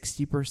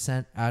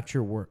 60% at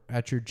your work,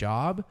 at your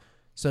job.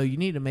 So you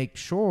need to make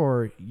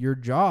sure your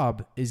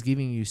job is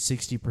giving you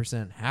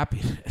 60%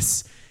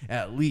 happiness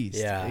at least.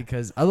 Yeah.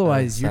 Because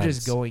otherwise you're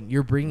just going,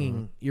 you're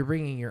bringing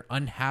your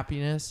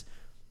unhappiness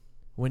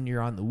when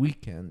you're on the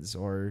weekends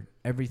or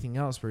everything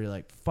else where you're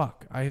like,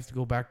 fuck, I have to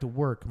go back to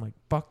work. I'm like,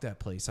 fuck that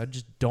place. I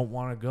just don't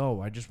want to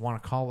go. I just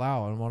want to call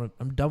out.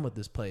 I'm done with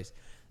this place.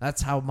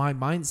 That's how my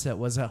mindset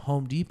was at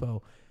Home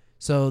Depot.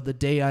 So the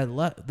day I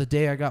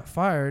got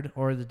fired,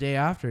 or the day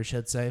after, I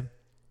should say,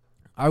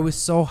 I was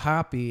so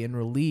happy and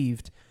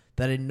relieved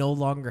that I no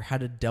longer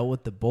had to deal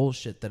with the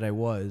bullshit that I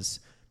was.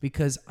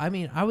 Because, I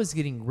mean, I was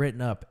getting written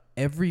up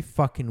every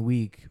fucking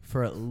week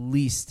for at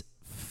least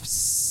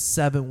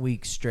 7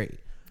 weeks straight.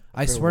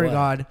 I swear to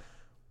God,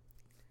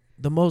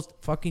 the most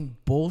fucking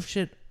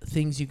bullshit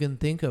things you can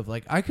think of.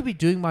 Like, I could be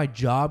doing my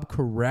job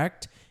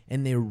correct,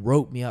 and they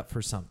wrote me up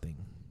for something.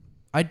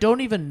 I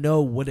don't even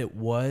know what it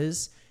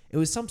was. It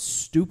was some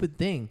stupid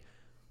thing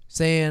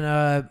saying,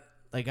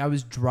 like, I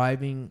was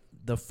driving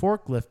the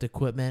forklift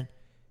equipment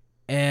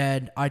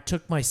and I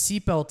took my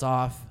seatbelt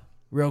off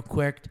real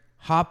quick,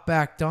 hopped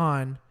back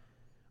on,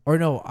 or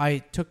no, I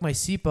took my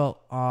seatbelt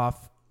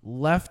off,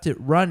 left it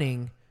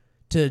running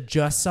to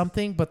adjust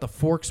something, but the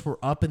forks were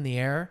up in the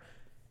air,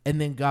 and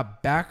then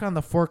got back on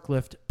the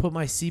forklift, put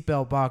my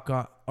seatbelt back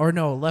on, or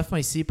no, left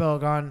my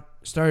seatbelt on,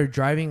 started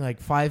driving like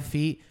 5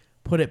 feet,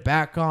 put it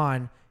back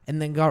on,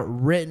 and then got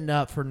written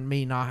up for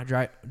me not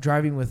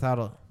driving without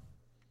a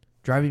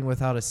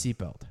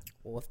seatbelt.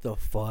 What the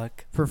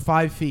fuck? For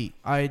 5 feet.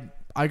 I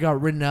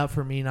got written up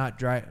for me not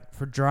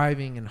for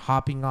driving and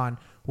hopping on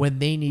when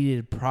they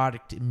needed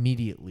product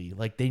immediately.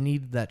 Like, they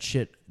needed that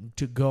shit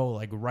to go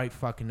like right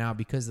fucking now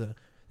because the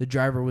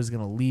driver was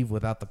going to leave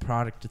without the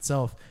product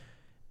itself.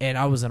 And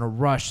I was in a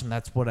rush, and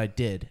that's what I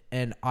did.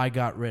 And I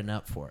got written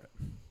up for it.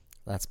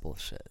 That's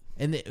bullshit.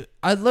 And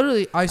I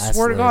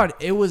swear to God,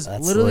 it was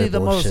literally the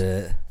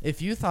bullshit. Most,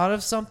 if you thought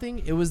of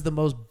something, it was the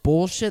most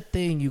bullshit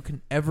thing you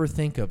can ever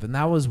think of. And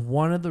that was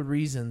one of the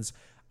reasons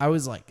I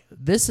was like,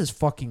 this is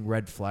fucking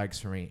red flags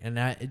for me. And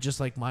it just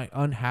like my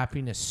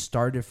unhappiness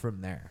started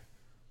from there.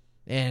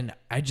 And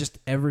I just,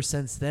 ever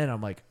since then,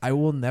 I'm like, I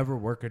will never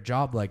work a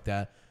job like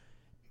that.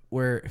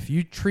 Where if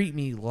you treat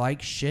me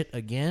like shit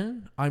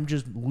again, I'm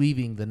just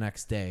leaving the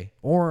next day.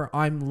 Or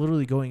I'm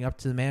literally going up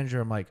to the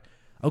manager. I'm like,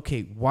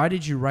 okay, why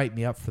did you write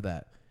me up for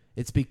that?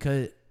 Is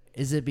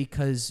it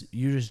because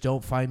you just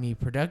don't find me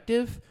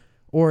productive?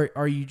 Or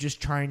are you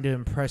just trying to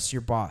impress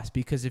your boss?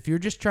 Because if you're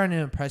just trying to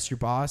impress your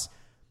boss,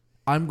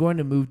 I'm going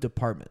to move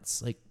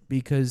departments. Like,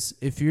 because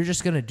if you're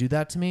just going to do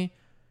that to me,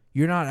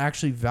 you're not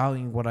actually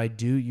valuing what I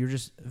do. You're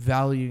just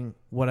valuing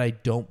what I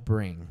don't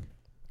bring.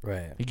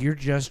 Right. Like, you're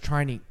just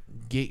trying to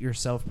get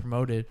yourself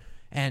promoted.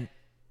 And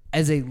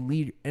as a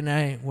leader, and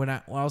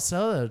I'll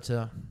sell it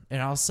to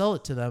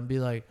them and be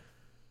like,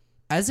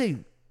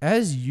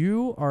 as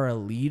you are a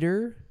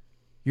leader,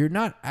 you're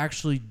not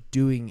actually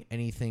doing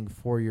anything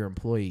for your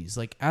employees.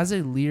 Like, as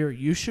a leader,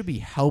 you should be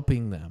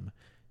helping them,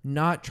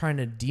 not trying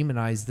to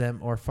demonize them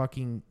or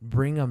fucking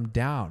bring them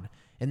down.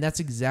 And that's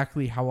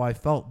exactly how I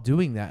felt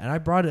doing that. And I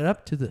brought it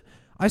up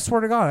I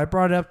swear to God, I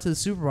brought it up to the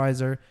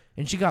supervisor,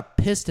 and she got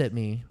pissed at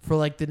me for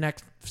like the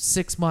next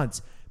 6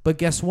 months. But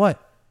guess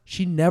what?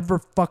 She never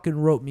fucking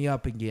wrote me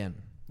up again.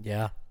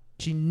 Yeah.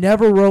 She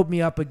never wrote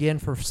me up again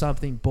for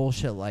something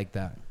bullshit like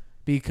that.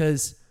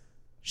 Because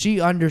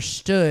she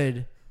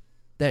understood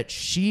that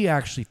she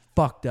actually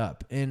fucked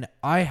up, and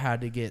I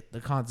had to get the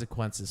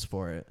consequences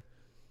for it.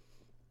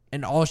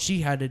 And all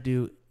she had to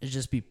do is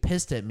just be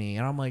pissed at me.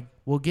 And I'm like,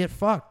 well, get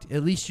fucked.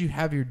 At least you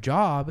have your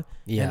job.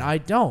 Yeah. And I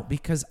don't,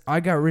 because I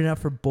got written up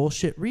for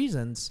bullshit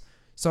reasons.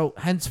 So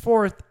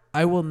henceforth,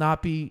 I will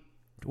not be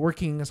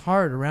working as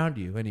hard around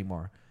you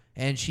anymore.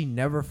 And she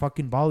never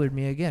fucking bothered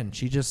me again.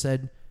 She just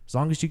said, as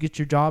long as you get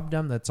your job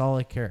done, that's all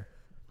I care.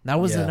 That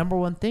was the number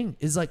one thing.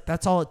 Is like,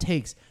 that's all it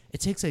takes. It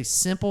takes a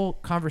simple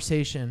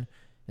conversation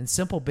and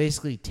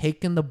basically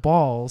taking the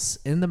balls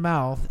in the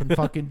mouth and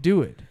fucking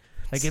do it.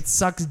 Like, it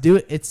sucks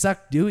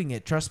doing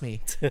it. Trust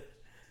me.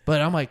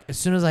 But I'm like, as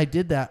soon as I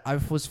did that, I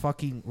was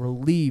fucking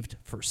relieved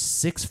for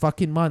 6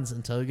 fucking months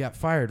until he got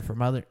fired from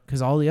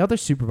because all the other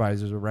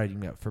supervisors were writing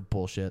me up for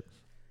bullshit.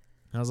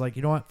 And I was like,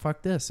 you know what?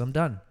 Fuck this. I'm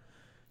done.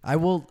 I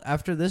will,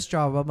 after this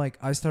job, I'm like,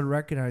 I started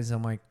recognizing,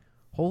 I'm like,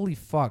 holy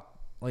fuck.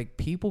 Like,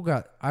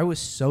 I was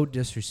so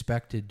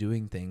disrespected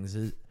doing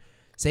things.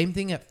 Same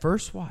thing at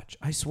First Watch.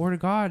 I swear to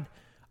God,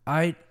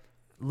 I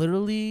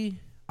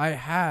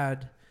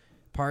had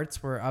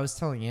parts where I was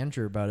telling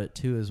Andrew about it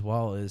too as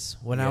well, is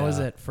when I was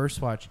at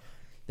First Watch,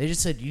 they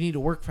just said, you need to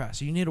work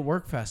faster. You need to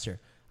work faster.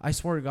 I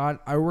swear to God,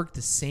 I worked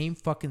the same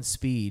fucking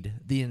speed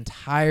the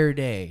entire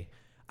day.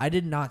 I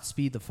did not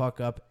speed the fuck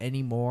up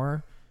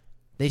anymore.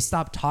 They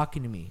stopped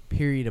talking to me,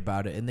 period,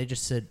 about it. And they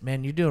just said,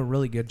 man, you're doing a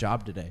really good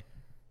job today.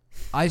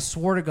 I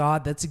swear to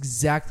God, that's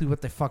exactly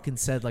what they fucking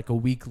said like a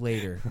week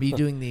later. Me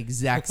doing the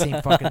exact same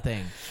fucking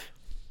thing.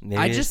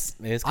 Maybe it's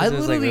because it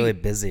was like really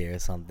busy or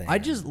something. I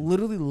just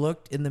literally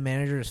looked in the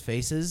manager's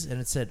faces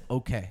and it said,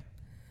 okay.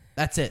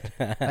 That's it.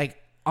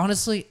 Like,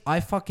 honestly,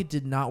 I fucking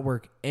did not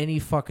work any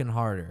fucking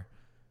harder.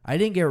 I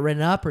didn't get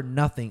written up or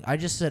nothing. I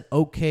just said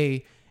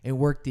okay and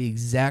worked the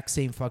exact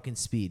same fucking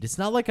speed. It's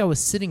not like I was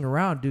sitting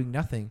around doing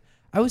nothing.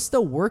 I was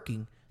still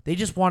working. They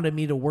just wanted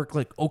me to work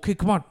like, okay,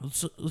 come on,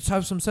 let's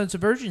have some sense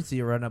of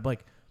urgency around. I'm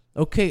like,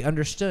 okay,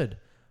 understood.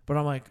 But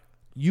I'm like,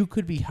 you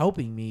could be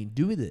helping me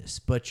do this,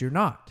 but you're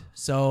not.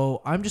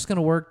 So I'm just going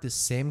to work the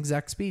same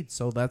exact speed.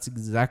 So that's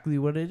exactly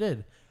what I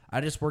did.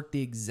 I just worked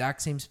the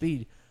exact same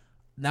speed.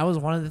 And that was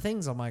one of the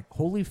things. I'm like,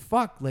 holy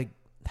fuck. Like,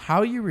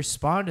 how you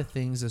respond to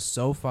things is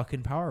so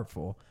fucking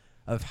powerful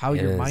of how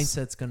your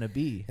mindset's going to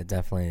be. It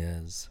definitely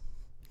is.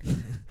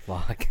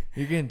 Fuck.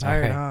 You're getting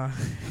tired, huh?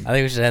 I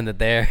think we should end it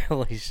there.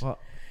 Well,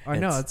 I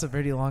know. It's a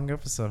pretty long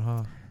episode,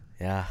 huh?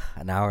 Yeah,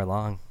 an hour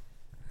long.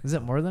 Is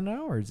it more than an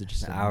hour, or is it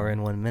just an hour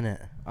and 1 minute?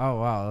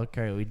 Oh, wow.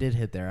 Okay, we did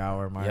hit their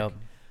hour mark. Yep.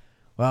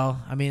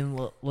 Well, I mean,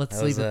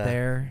 let's leave it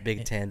there.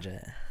 Big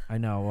tangent. I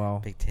know.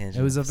 Well, big tangent.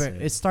 It was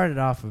it started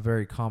off a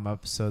very calm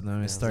episode, and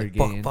then we started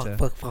getting into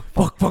fuck.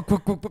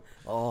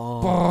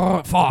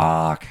 Oh,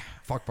 fuck.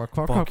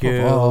 Fuck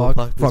you.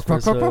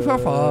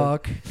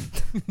 Fuck.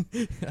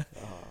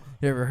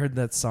 You ever heard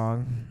that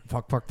song?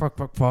 Fuck.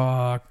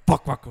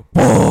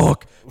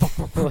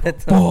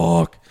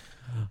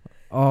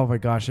 Oh my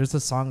gosh, there's a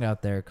song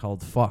out there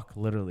called "Fuck,"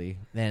 literally,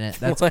 and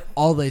that's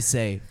all they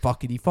say.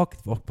 Fuckity fuck.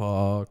 I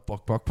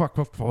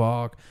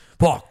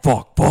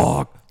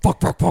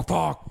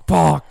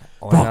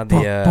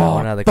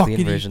wonder how the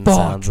clean version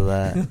sounds of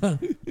that.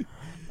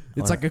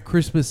 It's like a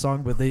Christmas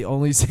song, but they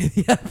only say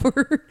the F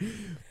word.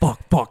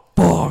 Fuck,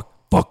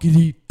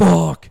 fuckity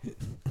fuck.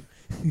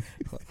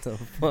 What the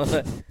fuck?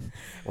 I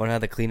wonder how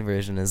the clean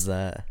version is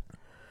that.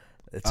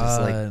 It's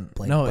just like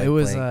blank, no, blank, it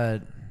was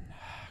blank.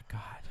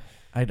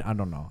 I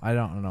don't know. I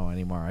don't know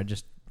anymore. I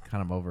just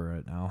kind of over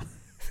it now.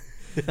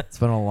 It's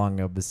been a long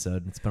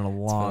episode. It's been a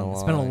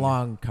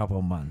long couple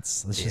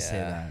months. Let's just say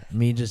that.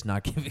 Me just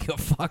not giving a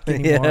fuck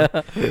anymore.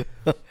 Yeah.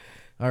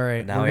 All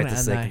right, now we have to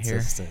stay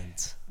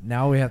consistent.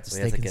 Now we have to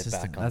stay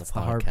consistent. That's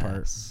the hard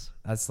part.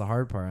 That's the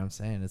hard part. I'm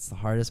saying it's the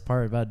hardest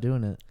part about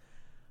doing it.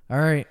 All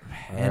right,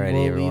 and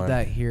we'll leave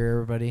that here,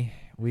 everybody.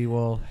 We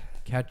will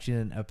catch you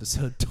in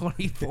episode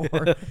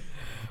 24.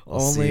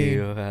 See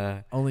you.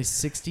 Only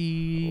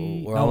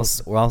 60. We're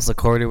almost a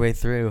quarter way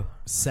through.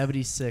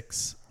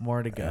 76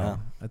 more to go. Yeah.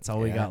 That's all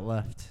we got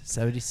left.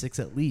 76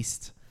 at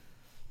least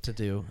to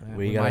do.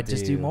 We might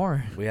just do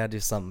more. We gotta do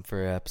something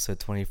for episode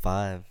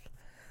 25.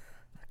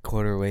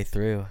 Quarter way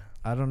through.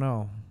 I don't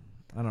know.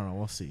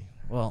 We'll see.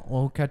 Well,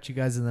 we'll catch you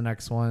guys in the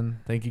next one.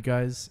 Thank you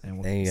guys, and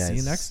we'll see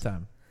you next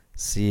time.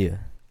 See you.